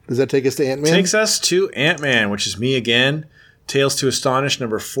 Does that take us to Ant-Man? Takes us to Ant-Man, which is me again. Tales to Astonish,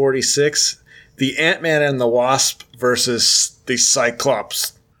 number 46. The Ant-Man and the Wasp versus the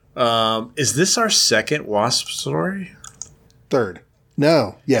Cyclops. Is this our second Wasp story? Third.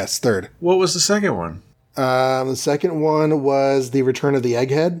 No. Yes, third. What was the second one? The second one was the Return of the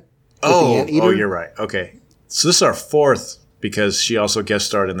Egghead. Oh, you're right. Okay. So this is our fourth, because she also guest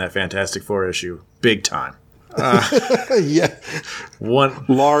starred in that Fantastic Four issue. Big time. Yeah. One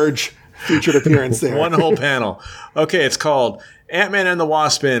large featured appearance there. One whole panel. Okay, it's called Ant-Man and the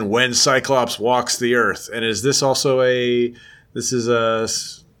Wasp in When Cyclops Walks the Earth. And is this also the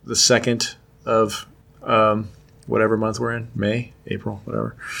second of whatever month we're in? May? April?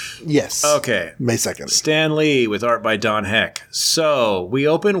 Whatever. Yes. Okay. May 2nd. Stan Lee with art by Don Heck. So we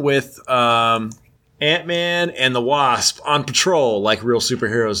open with Ant-Man and the Wasp on patrol like real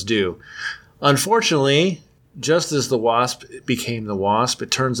superheroes do. Unfortunately, just as the Wasp became the Wasp,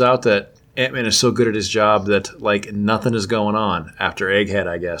 it turns out that Ant-Man is so good at his job that like nothing is going on after Egghead,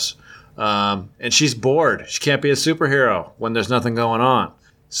 I guess. And she's bored. She can't be a superhero when there's nothing going on.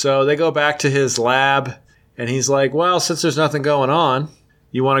 So they go back to his lab, and he's like, well, since there's nothing going on,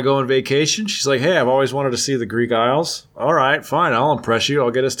 you want to go on vacation? She's like, hey, I've always wanted to see the Greek Isles. All right, fine, I'll impress you.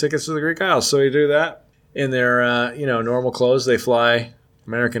 I'll get us tickets to the Greek Isles. So they do that. In their normal clothes, they fly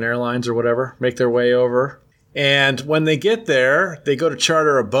American Airlines or whatever, make their way over. And when they get there, they go to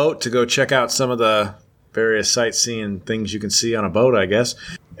charter a boat to go check out some of the various sightseeing things you can see on a boat, I guess.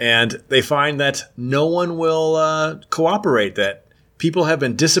 And they find that no one will cooperate, that people have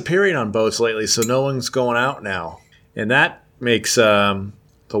been disappearing on boats lately, so no one's going out now. And that makes the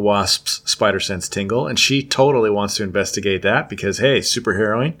Wasp's spider sense tingle, and she totally wants to investigate that because, hey,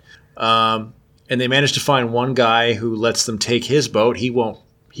 superheroing. And they manage to find one guy who lets them take his boat. He won't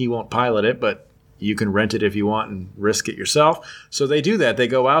pilot it, but you can rent it if you want and risk it yourself. So they do that. They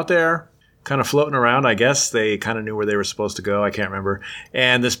go out there, kind of floating around. I guess they kind of knew where they were supposed to go. I can't remember.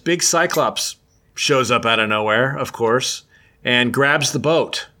 And this big Cyclops shows up out of nowhere, of course, and grabs the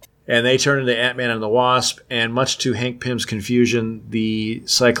boat. And they turn into Ant-Man and the Wasp. And much to Hank Pym's confusion, the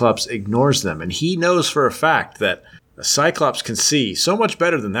Cyclops ignores them. And he knows for a fact that a Cyclops can see so much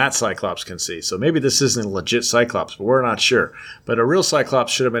better than that Cyclops can see. So maybe this isn't a legit Cyclops, but we're not sure. But a real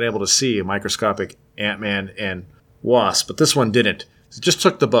Cyclops should have been able to see a microscopic Ant-Man and Wasp. But this one didn't. It just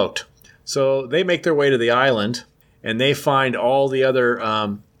took the boat. So they make their way to the island, and they find all the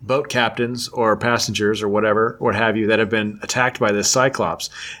other boat captains or passengers or whatever, what have you, that have been attacked by this Cyclops.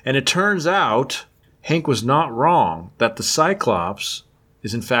 And it turns out Hank was not wrong, that the Cyclops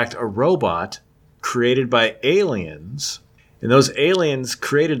is in fact a robot created by aliens. And those aliens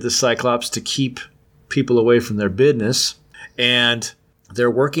created the Cyclops to keep people away from their business. And they're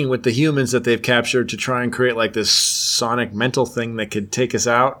working with the humans that they've captured to try and create like this sonic mental thing that could take us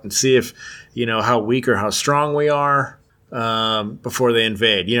out and see if, how weak or how strong we are before they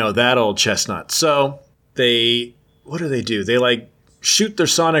invade. That old chestnut. So what do? They like shoot their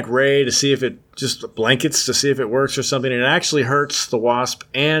sonic ray to see if it just blankets to see if it works or something. And it actually hurts the Wasp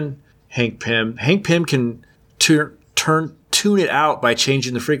and Hank Pym. Hank Pym can tune it out by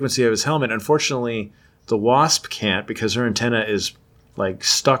changing the frequency of his helmet. Unfortunately, the Wasp can't because her antenna is like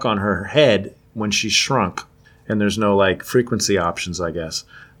stuck on her head when she's shrunk, and there's no like frequency options, I guess.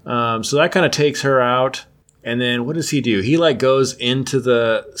 So that kind of takes her out. And then what does he do? He like goes into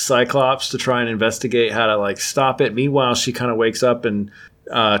the Cyclops to try and investigate how to like stop it. Meanwhile, she kind of wakes up and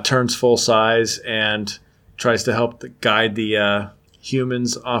turns full size and tries to help guide the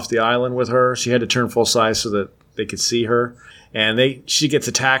humans off the island with her. She had to turn full size so that they could see her. And she gets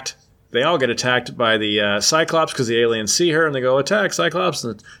attacked. They all get attacked by the Cyclops because the aliens see her and they go, attack Cyclops.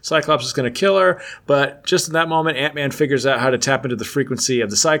 And the Cyclops is going to kill her. But just in that moment, Ant-Man figures out how to tap into the frequency of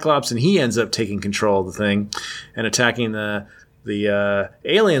the Cyclops, and he ends up taking control of the thing and attacking the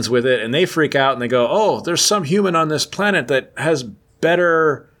aliens with it. And they freak out and they go, oh, there's some human on this planet that has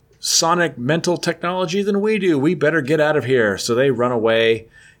better sonic mental technology than we do. We better get out of here. So they run away,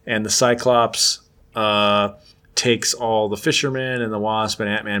 and the Cyclops takes all the fishermen and the Wasp and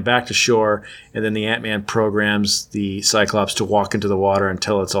Ant-Man back to shore, and then the Ant-Man programs the Cyclops to walk into the water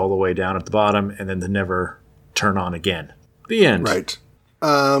until it's all the way down at the bottom, and then to never turn on again. The end. Right.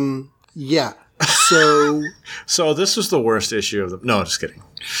 Yeah. So... So this was the worst issue of the... No, just kidding.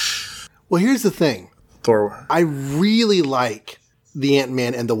 Well, here's the thing. Thor. I really like the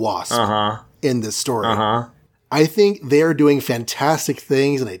Ant-Man and the Wasp in this story. I think they're doing fantastic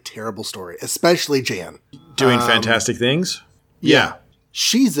things in a terrible story, especially Jan. Doing fantastic things? Yeah.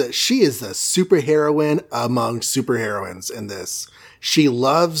 She is the superheroine among superheroines in this. She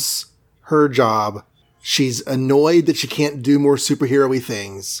loves her job. She's annoyed that she can't do more superhero-y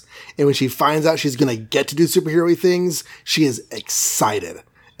things. And when she finds out she's going to get to do superhero-y things, she is excited.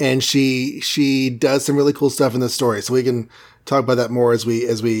 And she does some really cool stuff in this story. So we can talk about that more as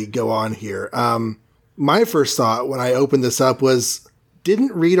we go on here. My first thought when I opened this up was,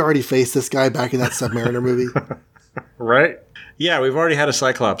 didn't Reed already face this guy back in that Submariner movie? Right? Yeah, we've already had a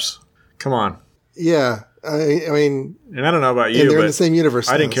Cyclops. Come on. Yeah. I mean... And I don't know about you, they're but in the same universe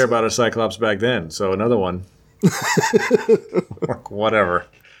I didn't care so. about a Cyclops back then, so another one. Whatever.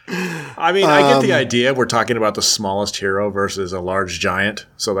 I mean, I get the idea. We're talking about the smallest hero versus a large giant,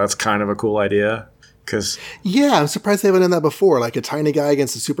 so that's kind of a cool idea. Yeah, I'm surprised they haven't done that before, like a tiny guy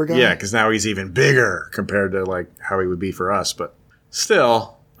against a super guy. Yeah, because now he's even bigger compared to like how he would be for us. But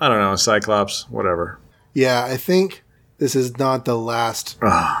still, I don't know, Cyclops, whatever. Yeah, I think this is not the last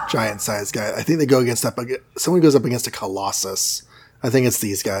giant-sized guy. I think they go against someone goes up against a Colossus. I think it's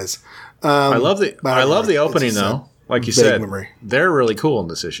these guys. I love the opening though. Like you said, memory. They're really cool in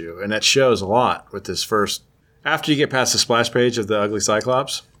this issue, and that shows a lot with this first. After you get past the splash page of the ugly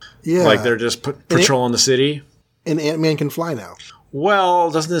Cyclops. Yeah. Like they're just patrolling the city. And Ant-Man can fly now. Well,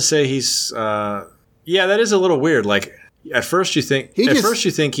 doesn't it say he's... yeah, that is a little weird. Like, at first you think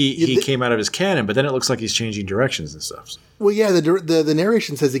he came out of his cannon, but then it looks like he's changing directions and stuff. Well, yeah, the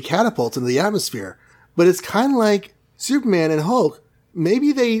narration says he catapults into the atmosphere. But it's kind of like Superman and Hulk.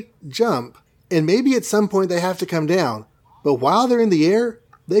 Maybe they jump, and maybe at some point they have to come down. But while they're in the air,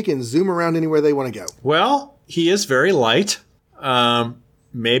 they can zoom around anywhere they want to go. Well, he is very light.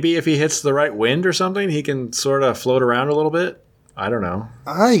 Maybe if he hits the right wind or something, he can sort of float around a little bit. I don't know.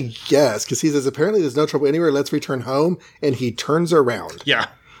 I guess, because he says apparently there's no trouble anywhere. Let's return home. And he turns around. Yeah,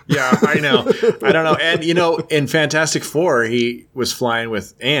 I know. I don't know. And, in Fantastic Four, he was flying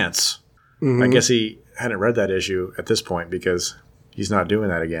with ants. Mm-hmm. I guess he hadn't read that issue at this point because he's not doing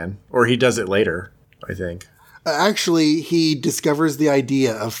that again. Or he does it later, I think. Actually, he discovers the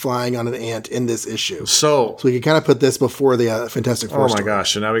idea of flying on an ant in this issue. So we can kind of put this before the Fantastic Four Oh my story.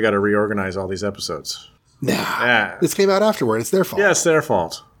 gosh, so now we got to reorganize all these episodes. Nah. This came out afterward. It's their fault. Yeah, it's their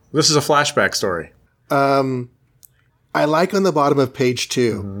fault. This is a flashback story. I like on the bottom of page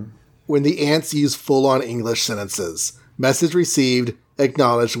 2, when the ants use full-on English sentences. Message received,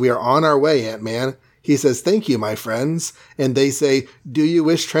 acknowledged, we are on our way, Ant-Man. He says, thank you, my friends. And they say, do you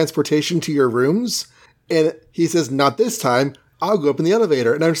wish transportation to your rooms? And he says, not this time. I'll go up in the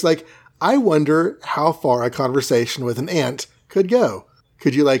elevator. And I'm just like, I wonder how far a conversation with an ant could go.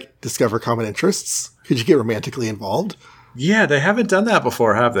 Could you, discover common interests? Could you get romantically involved? Yeah, they haven't done that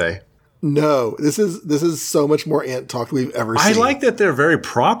before, have they? No. This is so much more ant talk than we've ever seen. I like that they're very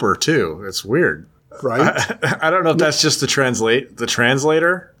proper, too. It's weird. Right? I don't know if that's just the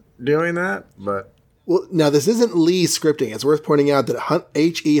translator doing that, but... Well, now, this isn't Lee scripting. It's worth pointing out that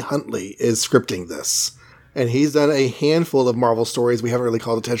H.E. Huntley is scripting this. And he's done a handful of Marvel stories. We haven't really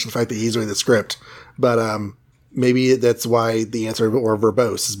called attention to the fact that he's doing the script. But maybe that's why the ants are more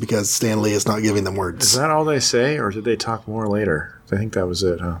verbose, is because Stan Lee is not giving them words. Is that all they say, or did they talk more later? I think that was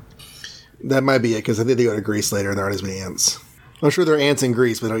it, huh? That might be it, because I think they go to Greece later and there aren't as many ants. I'm sure there are ants in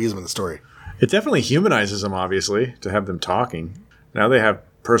Greece, but they don't use them in the story. It definitely humanizes them, obviously, to have them talking. Now they have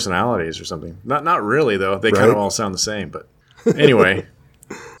personalities or something. Not really, though. They kind of all sound the same, but anyway.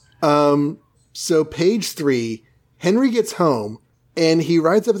 So page 3, Henry gets home, and he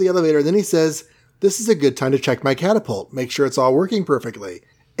rides up the elevator, and then he says, this is a good time to check my catapult. Make sure it's all working perfectly.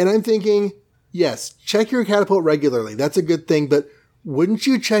 And I'm thinking, yes, check your catapult regularly. That's a good thing, but wouldn't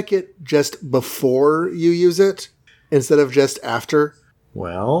you check it just before you use it instead of just after?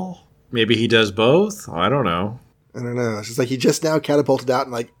 Well, maybe he does both. I don't know. I don't know. It's just like he just now catapulted out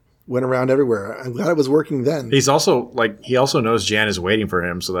and went around everywhere. I'm glad it was working then. He's also he also knows Jan is waiting for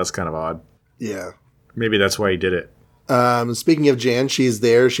him, so that's kind of odd. Yeah. Maybe that's why he did it. Speaking of Jan, she's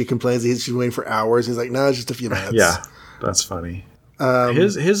there. She complains that she's been waiting for hours. He's like, no, it's just a few minutes. Yeah, that's funny.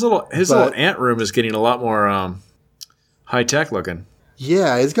 His little ant room is getting a lot more high tech looking.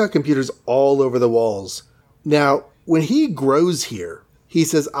 Yeah, it's got computers all over the walls. Now, when he grows here, he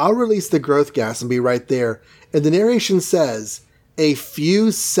says, I'll release the growth gas and be right there. And the narration says, a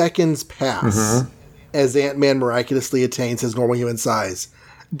few seconds pass as Ant-Man miraculously attains his normal human size.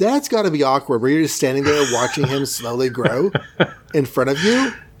 That's got to be awkward, where you're just standing there watching him slowly grow in front of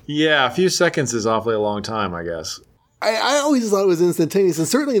you. Yeah, a few seconds is awfully a long time, I guess. I always thought it was instantaneous, and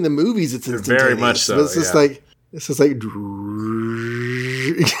certainly in the movies it's instantaneous. Very much so, But it's just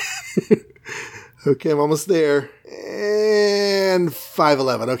okay, I'm almost there. And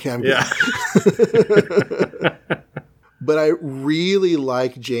 5'11". Okay, I'm good. Yeah. But I really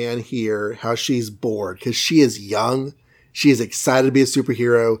like Jan here, how she's bored, because she is young. She is excited to be a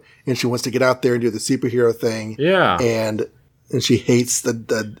superhero, and she wants to get out there and do the superhero thing. Yeah. And she hates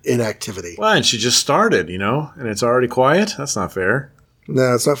the inactivity. Well, and she just started, and it's already quiet? That's not fair.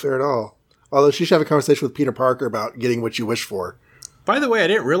 No, it's not fair at all. Although she should have a conversation with Peter Parker about getting what you wish for. By the way, I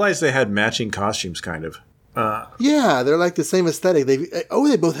didn't realize they had matching costumes, kind of. Yeah, they're like the same aesthetic. They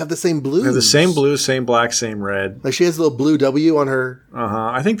both have the same blues. They're the same blue, same black, same red. Like she has a little blue W on her.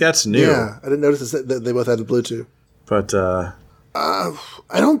 I think that's new. Yeah, I didn't notice that they both had the blue too. But I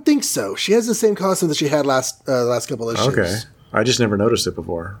don't think so. She has the same costume that she had last couple of issues. Okay, I just never noticed it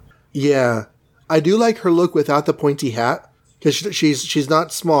before. Yeah, I do like her look without the pointy hat, because she's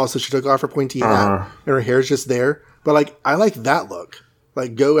not small, so she took off her pointy hat and her hair's just there. But I like that look.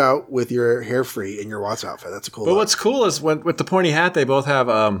 Go out with your hair free in your Watts outfit. That's a cool look. But what's cool is with the pointy hat, they both have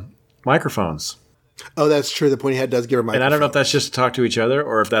microphones. Oh, that's true. The pointy hat does give her microphone. And I don't know if that's just to talk to each other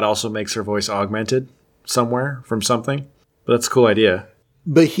or if that also makes her voice augmented somewhere from something. But that's a cool idea.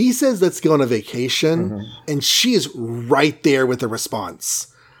 But he says, let's go on a vacation. And she is right there with the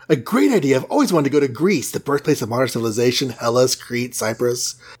response. A great idea. I've always wanted to go to Greece, the birthplace of modern civilization, Hellas, Crete,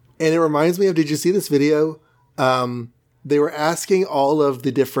 Cyprus. And it reminds me of, did you see this video? They were asking all of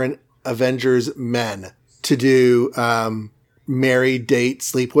the different Avengers men to do marry, date,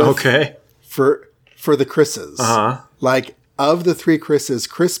 sleep with. Okay. For the Chris's. Of the three Chris's,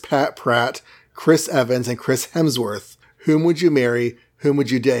 Chris Pratt, Chris Evans, and Chris Hemsworth, whom would you marry, whom would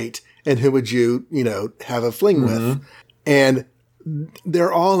you date, and who would you, have a fling with? And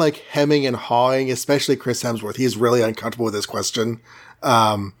they're all hemming and hawing, especially Chris Hemsworth. He's really uncomfortable with this question.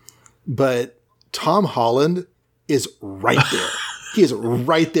 But Tom Holland is right there. He is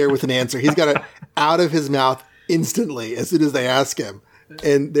right there with an answer. He's got it out of his mouth instantly as soon as they ask him.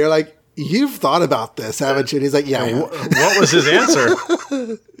 And they're like, you've thought about this, haven't you? And he's like, yeah. What was his answer?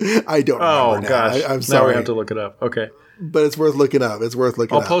 I don't remember. Oh, gosh. I'm sorry. Now we have to look it up. Okay. but it's worth looking up. It's worth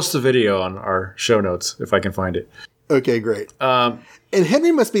looking I'll up. post the video on our show notes if I can find it. Okay, great. And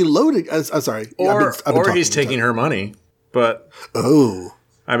Henry must be loaded. I'm sorry. Or he's taking her money. But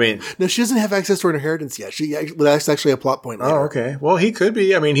I mean, no, she doesn't have access to her inheritance yet. That's actually a plot point later. Oh, okay. Well, he could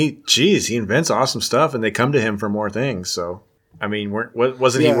be. I mean, he invents awesome stuff, and they come to him for more things. So, I mean,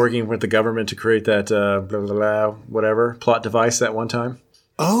 wasn't he working with the government to create that blah, blah, blah, whatever plot device that one time?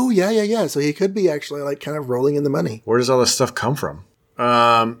 Oh, yeah. So he could be actually like kind of rolling in the money. Where does all this stuff come from?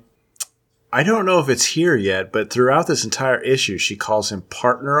 I don't know if it's here yet, but throughout this entire issue, she calls him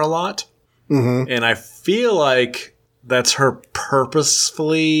partner a lot. Mm-hmm. And I feel like that's her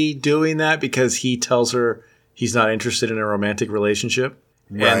purposefully doing that because he tells her he's not interested in a romantic relationship.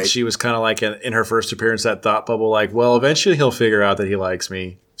 Right. And she was kind of like in her first appearance, that thought bubble, like, well, eventually he'll figure out that he likes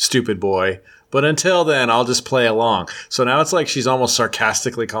me, stupid boy. But until then, I'll just play along. So now it's like she's almost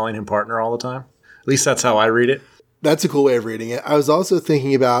sarcastically calling him partner all the time. At least that's how I read it. That's a cool way of reading it. I was also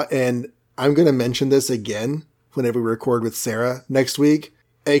thinking about, and I'm going to mention this again whenever we record with Sarah next week,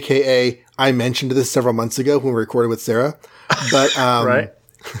 AKA I mentioned this several months ago when we recorded with Sarah, but, right.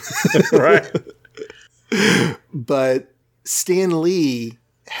 Right. But Stan Lee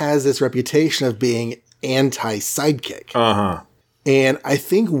has this reputation of being anti-sidekick. Uh-huh. And I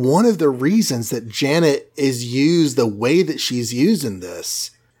think one of the reasons that Janet is used the way that she's used in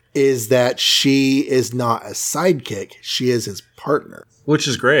this is that she is not a sidekick. She is his partner. Which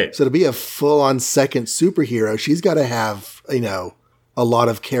is great. So to be a full-on second superhero, she's got to have, a lot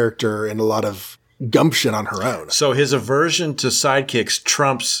of character and a lot of gumption on her own. So his aversion to sidekicks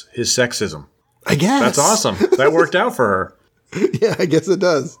trumps his sexism. I guess. That's awesome. That worked out for her. Yeah, I guess it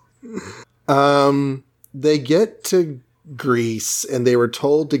does. They get to Greece and they were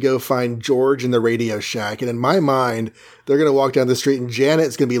told to go find George in the Radio Shack. And in my mind, they're going to walk down the street and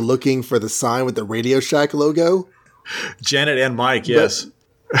Janet's going to be looking for the sign with the Radio Shack logo. Janet and Mike, yes.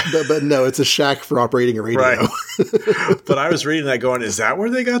 But no, it's a shack for operating a radio. Right. But I was reading that going, is that where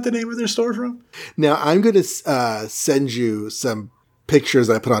they got the name of their store from? Now, I'm going to send you some pictures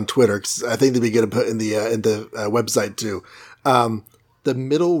I put on Twitter because I think they'd be good to put in the website too. The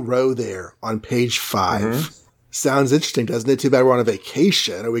middle row there on page 5 sounds interesting, doesn't it? Too bad we're on a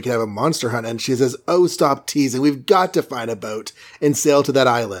vacation or we could have a monster hunt. And she says, oh, stop teasing. We've got to find a boat and sail to that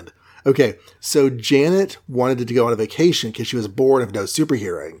island. Okay, so Janet wanted to go on a vacation because she was bored of no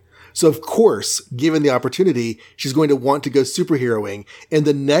superheroing. So, of course, given the opportunity, she's going to want to go superheroing. And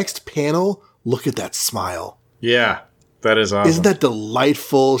the next panel, look at that smile. Yeah, that is awesome. Isn't that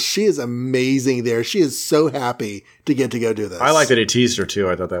delightful? She is amazing there. She is so happy to get to go do this. I like that he teased her, too.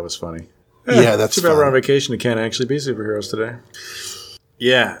 I thought that was funny. Yeah, that's too bad we're on vacation and can't actually be superheroes today.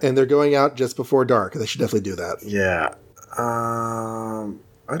 Yeah. And they're going out just before dark. They should definitely do that. Yeah.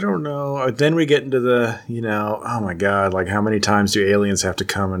 I don't know. Then we get into the, oh my God, like how many times do aliens have to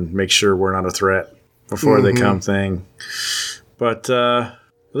come and make sure we're not a threat before they come thing. But at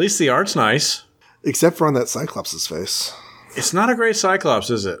least the art's nice. Except for on that Cyclops' face. It's not a great Cyclops,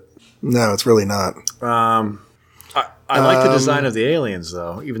 is it? No, it's really not. I like the design of the aliens,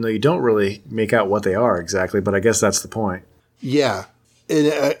 though, even though you don't really make out what they are exactly, but I guess that's the point. Yeah. And,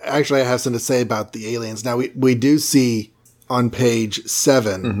 actually, I have something to say about the aliens. Now, we do see on page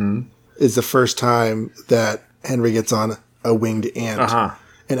 7 is the first time that Henry gets on a winged ant. Uh-huh.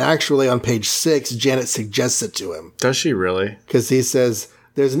 And actually, on page 6, Janet suggests it to him. Does she really? Because he says,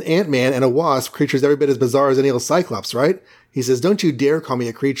 there's an Ant-Man and a wasp, creatures every bit as bizarre as any old Cyclops, right? He says, don't you dare call me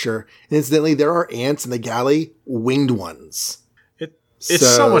a creature. And incidentally, there are ants in the galley, winged ones. It's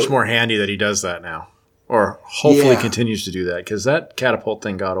so much more handy that he does that now. Or hopefully continues to do that, because that catapult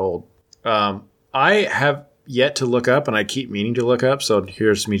thing got old. I have yet to look up, and I keep meaning to look up, so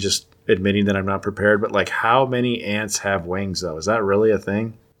here's me just admitting that I'm not prepared, but like how many ants have wings, though? Is that really a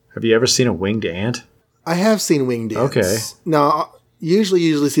thing? Have you ever seen a winged ant? I have seen winged ants. Okay. Now,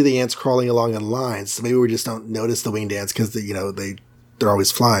 usually see the ants crawling along in lines, so maybe we just don't notice the winged ants because they're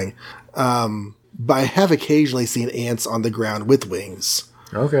always flying. But I have occasionally seen ants on the ground with wings.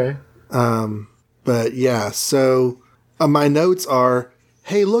 Okay. But yeah, so my notes are,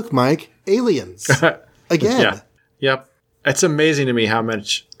 hey, look, Mike, aliens. Again. Yeah. Yep. It's amazing to me how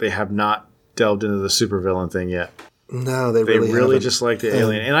much they have not delved into the supervillain thing yet. No, they really just like the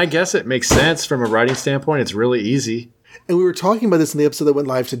alien. And I guess it makes sense from a writing standpoint. It's really easy. And we were talking about this in the episode that went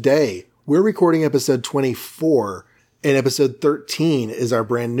live today. We're recording episode 24, and episode 13 is our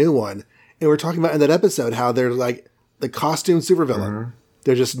brand new one. And we're talking about in that episode how they're like the costume supervillain.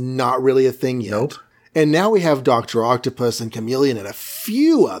 They're just not really a thing yet. Nope. And now we have Dr. Octopus and Chameleon and a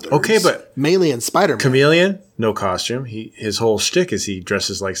few others. Okay, but mainly in Spider-Man. Chameleon, no costume. His whole shtick is he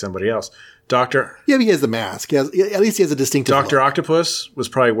dresses like somebody else. Yeah, but he has the mask. At least he has a distinctive Dr. look. Octopus was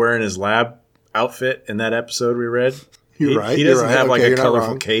probably wearing his lab outfit in that episode we read. You're right. He doesn't have Okay, like a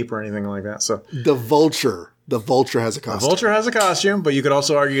colorful cape or anything like that. So The Vulture has a costume. The Vulture has a costume, but you could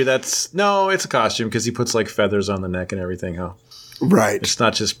also argue it's a costume because he puts like feathers on the neck and everything, huh? Right. It's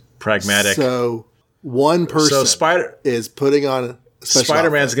not just pragmatic. So one person is putting on a special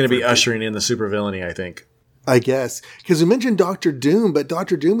Spider-Man's going to be outfit. ushering in the supervillainy, I think. I guess. Because we mentioned Doctor Doom, but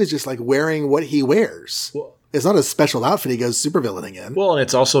Doctor Doom is just like wearing what he wears. Well, it's not a special outfit he goes supervillaining in. Well, and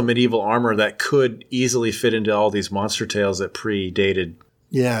it's also medieval armor that could easily fit into all these monster tales that predated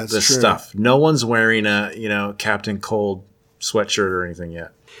Yeah, it's this true. stuff. No one's wearing a, Captain Cold sweatshirt or anything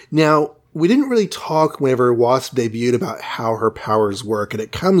yet. Now, we didn't really talk whenever Wasp debuted about how her powers work, and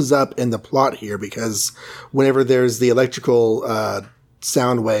it comes up in the plot here because whenever there's the electrical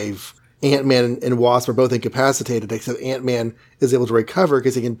sound wave, Ant-Man and Wasp are both incapacitated, except Ant-Man is able to recover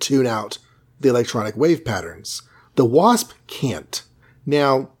because he can tune out the electronic wave patterns. The Wasp can't.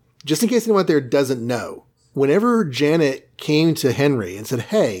 Now, just in case anyone out there doesn't know, whenever Janet came to Henry and said,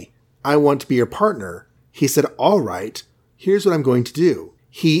 "Hey, I want to be your partner," he said, "All right, here's what I'm going to do."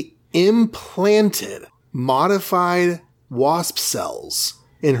 He implanted modified Wasp cells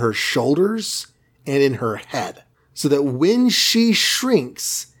in her shoulders and in her head so that when she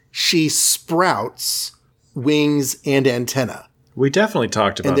shrinks, she sprouts wings and antenna. We definitely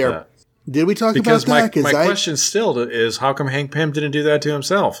talked about that. Did we talk Because about that? my question still is, how come Hank Pym didn't do that to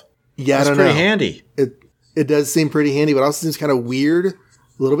himself? Yeah, That's I don't know. pretty handy. It does seem pretty handy, but also seems kind of weird, a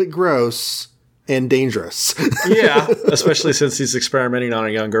little bit gross, and dangerous. Yeah, especially since he's experimenting on a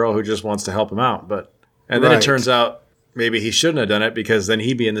young girl who just wants to help him out. And then Right. it turns out maybe he shouldn't have done it because then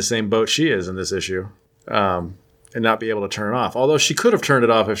he'd be in the same boat she is in this issue, and not be able to turn it off. Although she could have turned it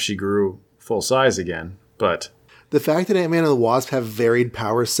off if she grew full size again. But The fact that Ant-Man and the Wasp have varied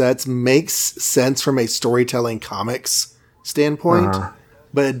power sets makes sense from a storytelling comics standpoint,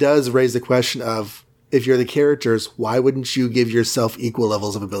 but it does raise the question of, if you're the characters, why wouldn't you give yourself equal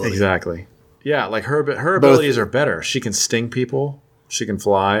levels of ability? exactly, yeah, like her abilities are better. She can sting people. She can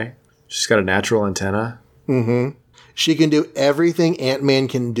fly. She's got a natural antenna She can do everything Ant-Man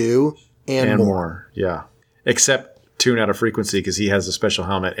can do and more. Yeah, except tune out a frequency because he has a special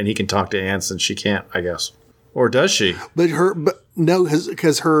helmet and he can talk to ants and she can't, I guess. Or does she? But no,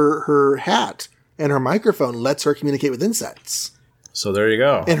 because her hat and her microphone lets her communicate with insects. So there you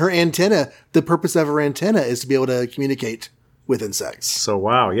go. And her antenna, the purpose of her antenna is to be able to communicate with insects. So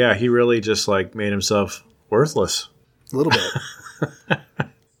wow, yeah, he really just like made himself worthless. A little bit.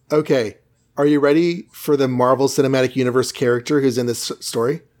 Okay. Are you ready for the Marvel Cinematic Universe character who's in this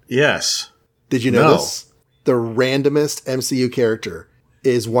story? Yes. Did you know No. this? The randomest MCU character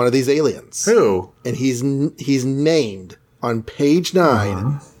is one of these aliens. Who? And he's named on page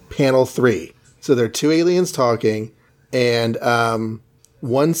 9, panel 3. So there are two aliens talking, and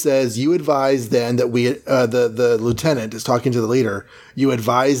one says, "You advise then that we," the lieutenant is talking to the leader, "You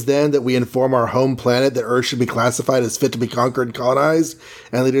advise then that we inform our home planet that Earth should be classified as fit to be conquered and colonized?"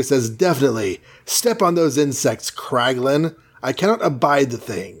 And the leader says, "Definitely. Step on those insects, Kraglin. I cannot abide the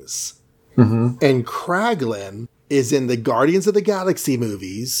things." And Kraglin is in the Guardians of the Galaxy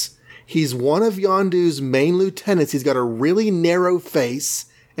movies. He's one of Yondu's main lieutenants. He's got a really narrow face,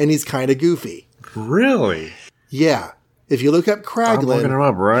 and he's kind of goofy. Really? Yeah. If you look up I'm Kraglin, looking him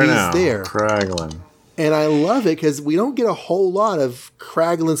up right he's now. there. Kraglin. And I love it because we don't get a whole lot of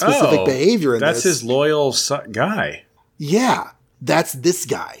Kraglin-specific behavior in that's this. his loyal guy. Yeah. That's this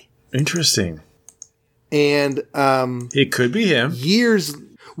guy. Interesting. And It could be him. years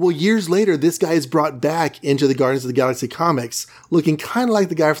later, this guy is brought back into the Guardians of the Galaxy comics, looking kind of like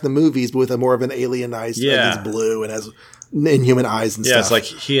the guy from the movies, but with a more of an alienized, Yeah. like he's blue and has inhuman eyes and Yeah, stuff. it's like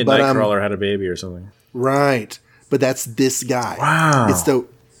he and But, Nightcrawler had a baby or something. Right. But that's this guy. Wow. It's the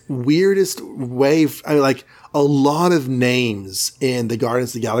weirdest way. I mean, like, a lot of names in the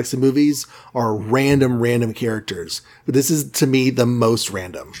Guardians of the Galaxy movies are random characters. But this is, to me, the most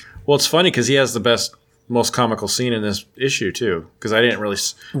random. Well, it's funny because he has the most comical scene in this issue too. Because I didn't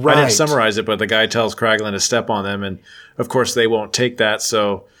Right. summarize it, but the guy tells Kraglin to step on them, and of course they won't take that.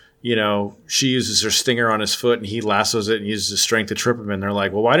 So she uses her stinger on his foot, and he lassos it and uses his strength to trip him. And they're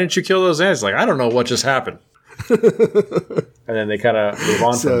like, "Well, why didn't you kill those ants?" Like, I don't know what just happened. And then they kind of move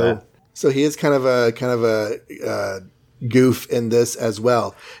on from that. So he is kind of a goof in this as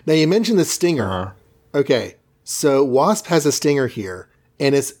well. Now you mentioned the stinger. Okay, so Wasp has a stinger here,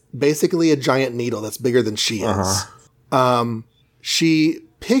 and it's basically a giant needle that's bigger than she is. She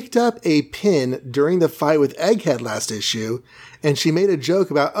picked up a pin during the fight with Egghead last issue, and she made a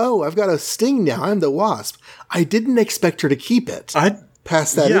joke about, oh, I've got a sting now. I'm the Wasp. I didn't expect her to keep it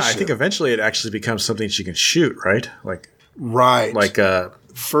past that issue. I think eventually it actually becomes something she can shoot, right? Right. Like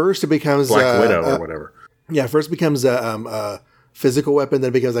first it becomes Black Widow or whatever. Yeah, first it becomes a physical weapon, then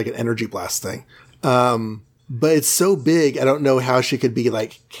it becomes like an energy blast thing. But it's so big, I don't know how she could be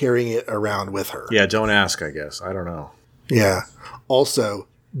like carrying it around with her. Yeah, don't ask, I guess. I don't know. Yeah. Also,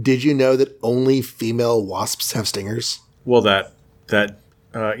 did you know that only female wasps have stingers? Well, that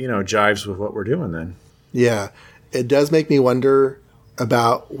jives with what we're doing then. Yeah. It does make me wonder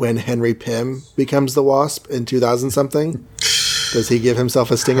about when Henry Pym becomes the Wasp in 2000-something. Does he give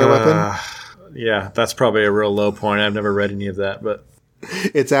himself a stinger weapon? Yeah, that's probably a real low point. I've never read any of that, but...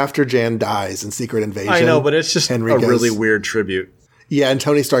 It's after Jan dies in Secret Invasion. I know, but it's just really weird tribute. Yeah, and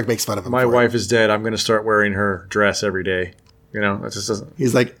Tony Stark makes fun of him. My wife is dead. I'm going to start wearing her dress every day. That just doesn't...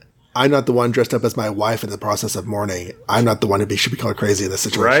 He's like, I'm not the one dressed up as my wife in the process of mourning. I'm not the one who should be called crazy in this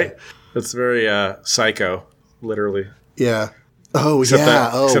situation. Right? It's very psycho, literally. Yeah. Oh, except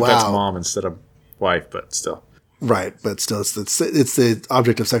wow. That's mom instead of wife, but still. Right, but still, it's the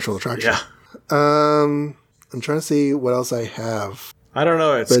object of sexual attraction. Yeah. I'm trying to see what else I have. I don't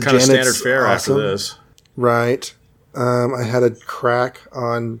know. It's kind of standard fare awesome. after this. Right. I had a crack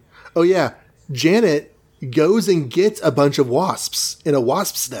on... Oh, yeah. Janet goes and gets a bunch of wasps in a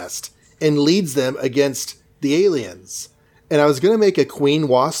wasp's nest and leads them against the aliens. And I was going to make a queen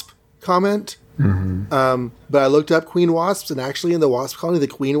wasp comment, but I looked up queen wasps, and actually in the wasp colony, the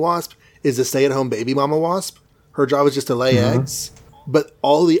queen wasp is a stay-at-home baby mama wasp. Her job is just to lay eggs. But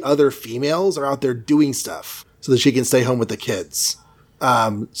all the other females are out there doing stuff so that she can stay home with the kids.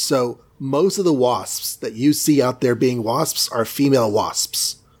 So most of the wasps that you see out there being wasps are female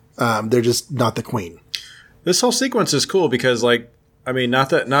wasps. They're just not the queen. This whole sequence is cool because, not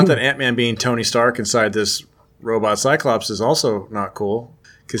that Ant-Man being Tony Stark inside this robot Cyclops is also not cool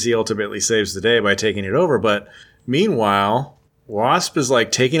because he ultimately saves the day by taking it over. But meanwhile, Wasp is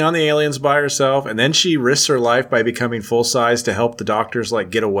taking on the aliens by herself, and then she risks her life by becoming full size to help the doctors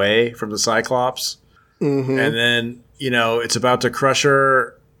get away from the Cyclops. Mm-hmm. And then, it's about to crush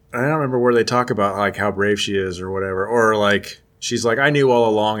her. I don't remember where they talk about how brave she is or whatever. Or she's like, I knew all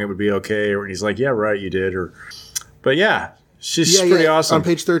along it would be okay. Or he's like, yeah, right, you did. But yeah, she's pretty awesome. On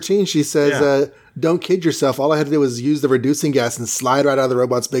page 13, she says, don't kid yourself. All I had to do was use the reducing gas and slide right out of the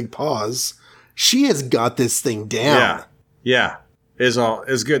robot's big paws. She has got this thing down. Yeah.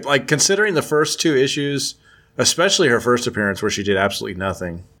 Is good. Considering the first two issues, especially her first appearance where she did absolutely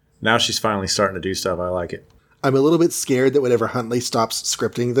nothing. Now she's finally starting to do stuff. I like it. I'm a little bit scared that whenever Huntley stops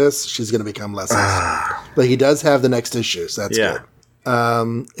scripting this, she's going to become less awesome. But he does have the next issue, so that's good.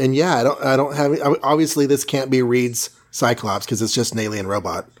 And yeah, I don't have... Obviously, this can't be Reed's Cyclops because it's just an alien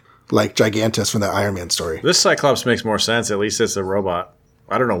robot, like Gigantus from that Iron Man story. This Cyclops makes more sense. At least it's a robot.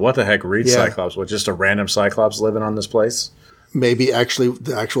 I don't know what the heck Reed's Cyclops was. Just a random Cyclops living on this place? Maybe actually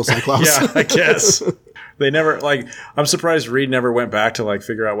the actual Cyclops. Yeah, I guess. They never, I'm surprised Reed never went back to,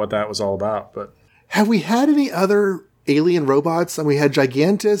 figure out what that was all about. But have we had any other alien robots? We had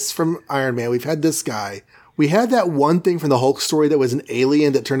Gigantus from Iron Man. We've had this guy. We had that one thing from the Hulk story that was an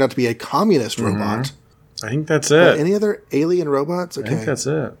alien that turned out to be a communist robot. I think that's it. Any other alien robots? Okay. I think that's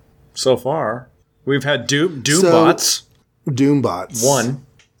it. So far. We've had Doombots. Doombots. One.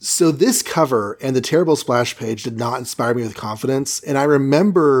 So this cover and the terrible splash page did not inspire me with confidence. And I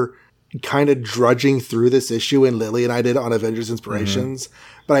remember kind of drudging through this issue, and Lily and I did on Avengers Inspirations,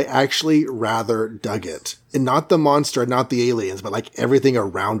 but I actually rather dug it. And not the monster, not the aliens, but everything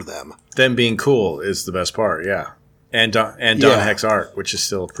around them. Them being cool is the best part, yeah. And Don Heck's art, which is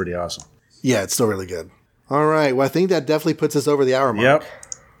still pretty awesome. Yeah, it's still really good. All right, well, I think that definitely puts us over the hour mark. Yep,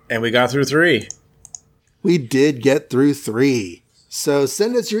 and we got through 3. We did get through 3. So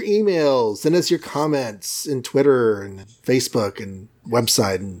send us your emails, send us your comments in Twitter and Facebook and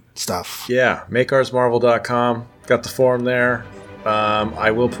website and stuff. Yeah, makeoursmarvel.com. Got the forum there. I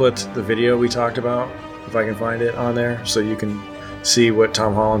will put the video we talked about, if I can find it, on there so you can see what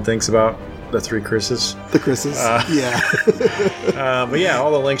Tom Holland thinks about the 3 Chris's. The Chris's, yeah. But yeah,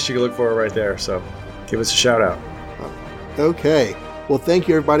 all the links you can look for are right there. So give us a shout out. Okay. Well, thank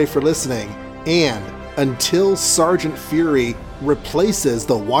you everybody for listening. And until Sergeant Fury replaces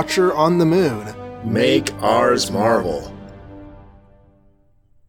the Watcher on the Moon, make ours Marvel.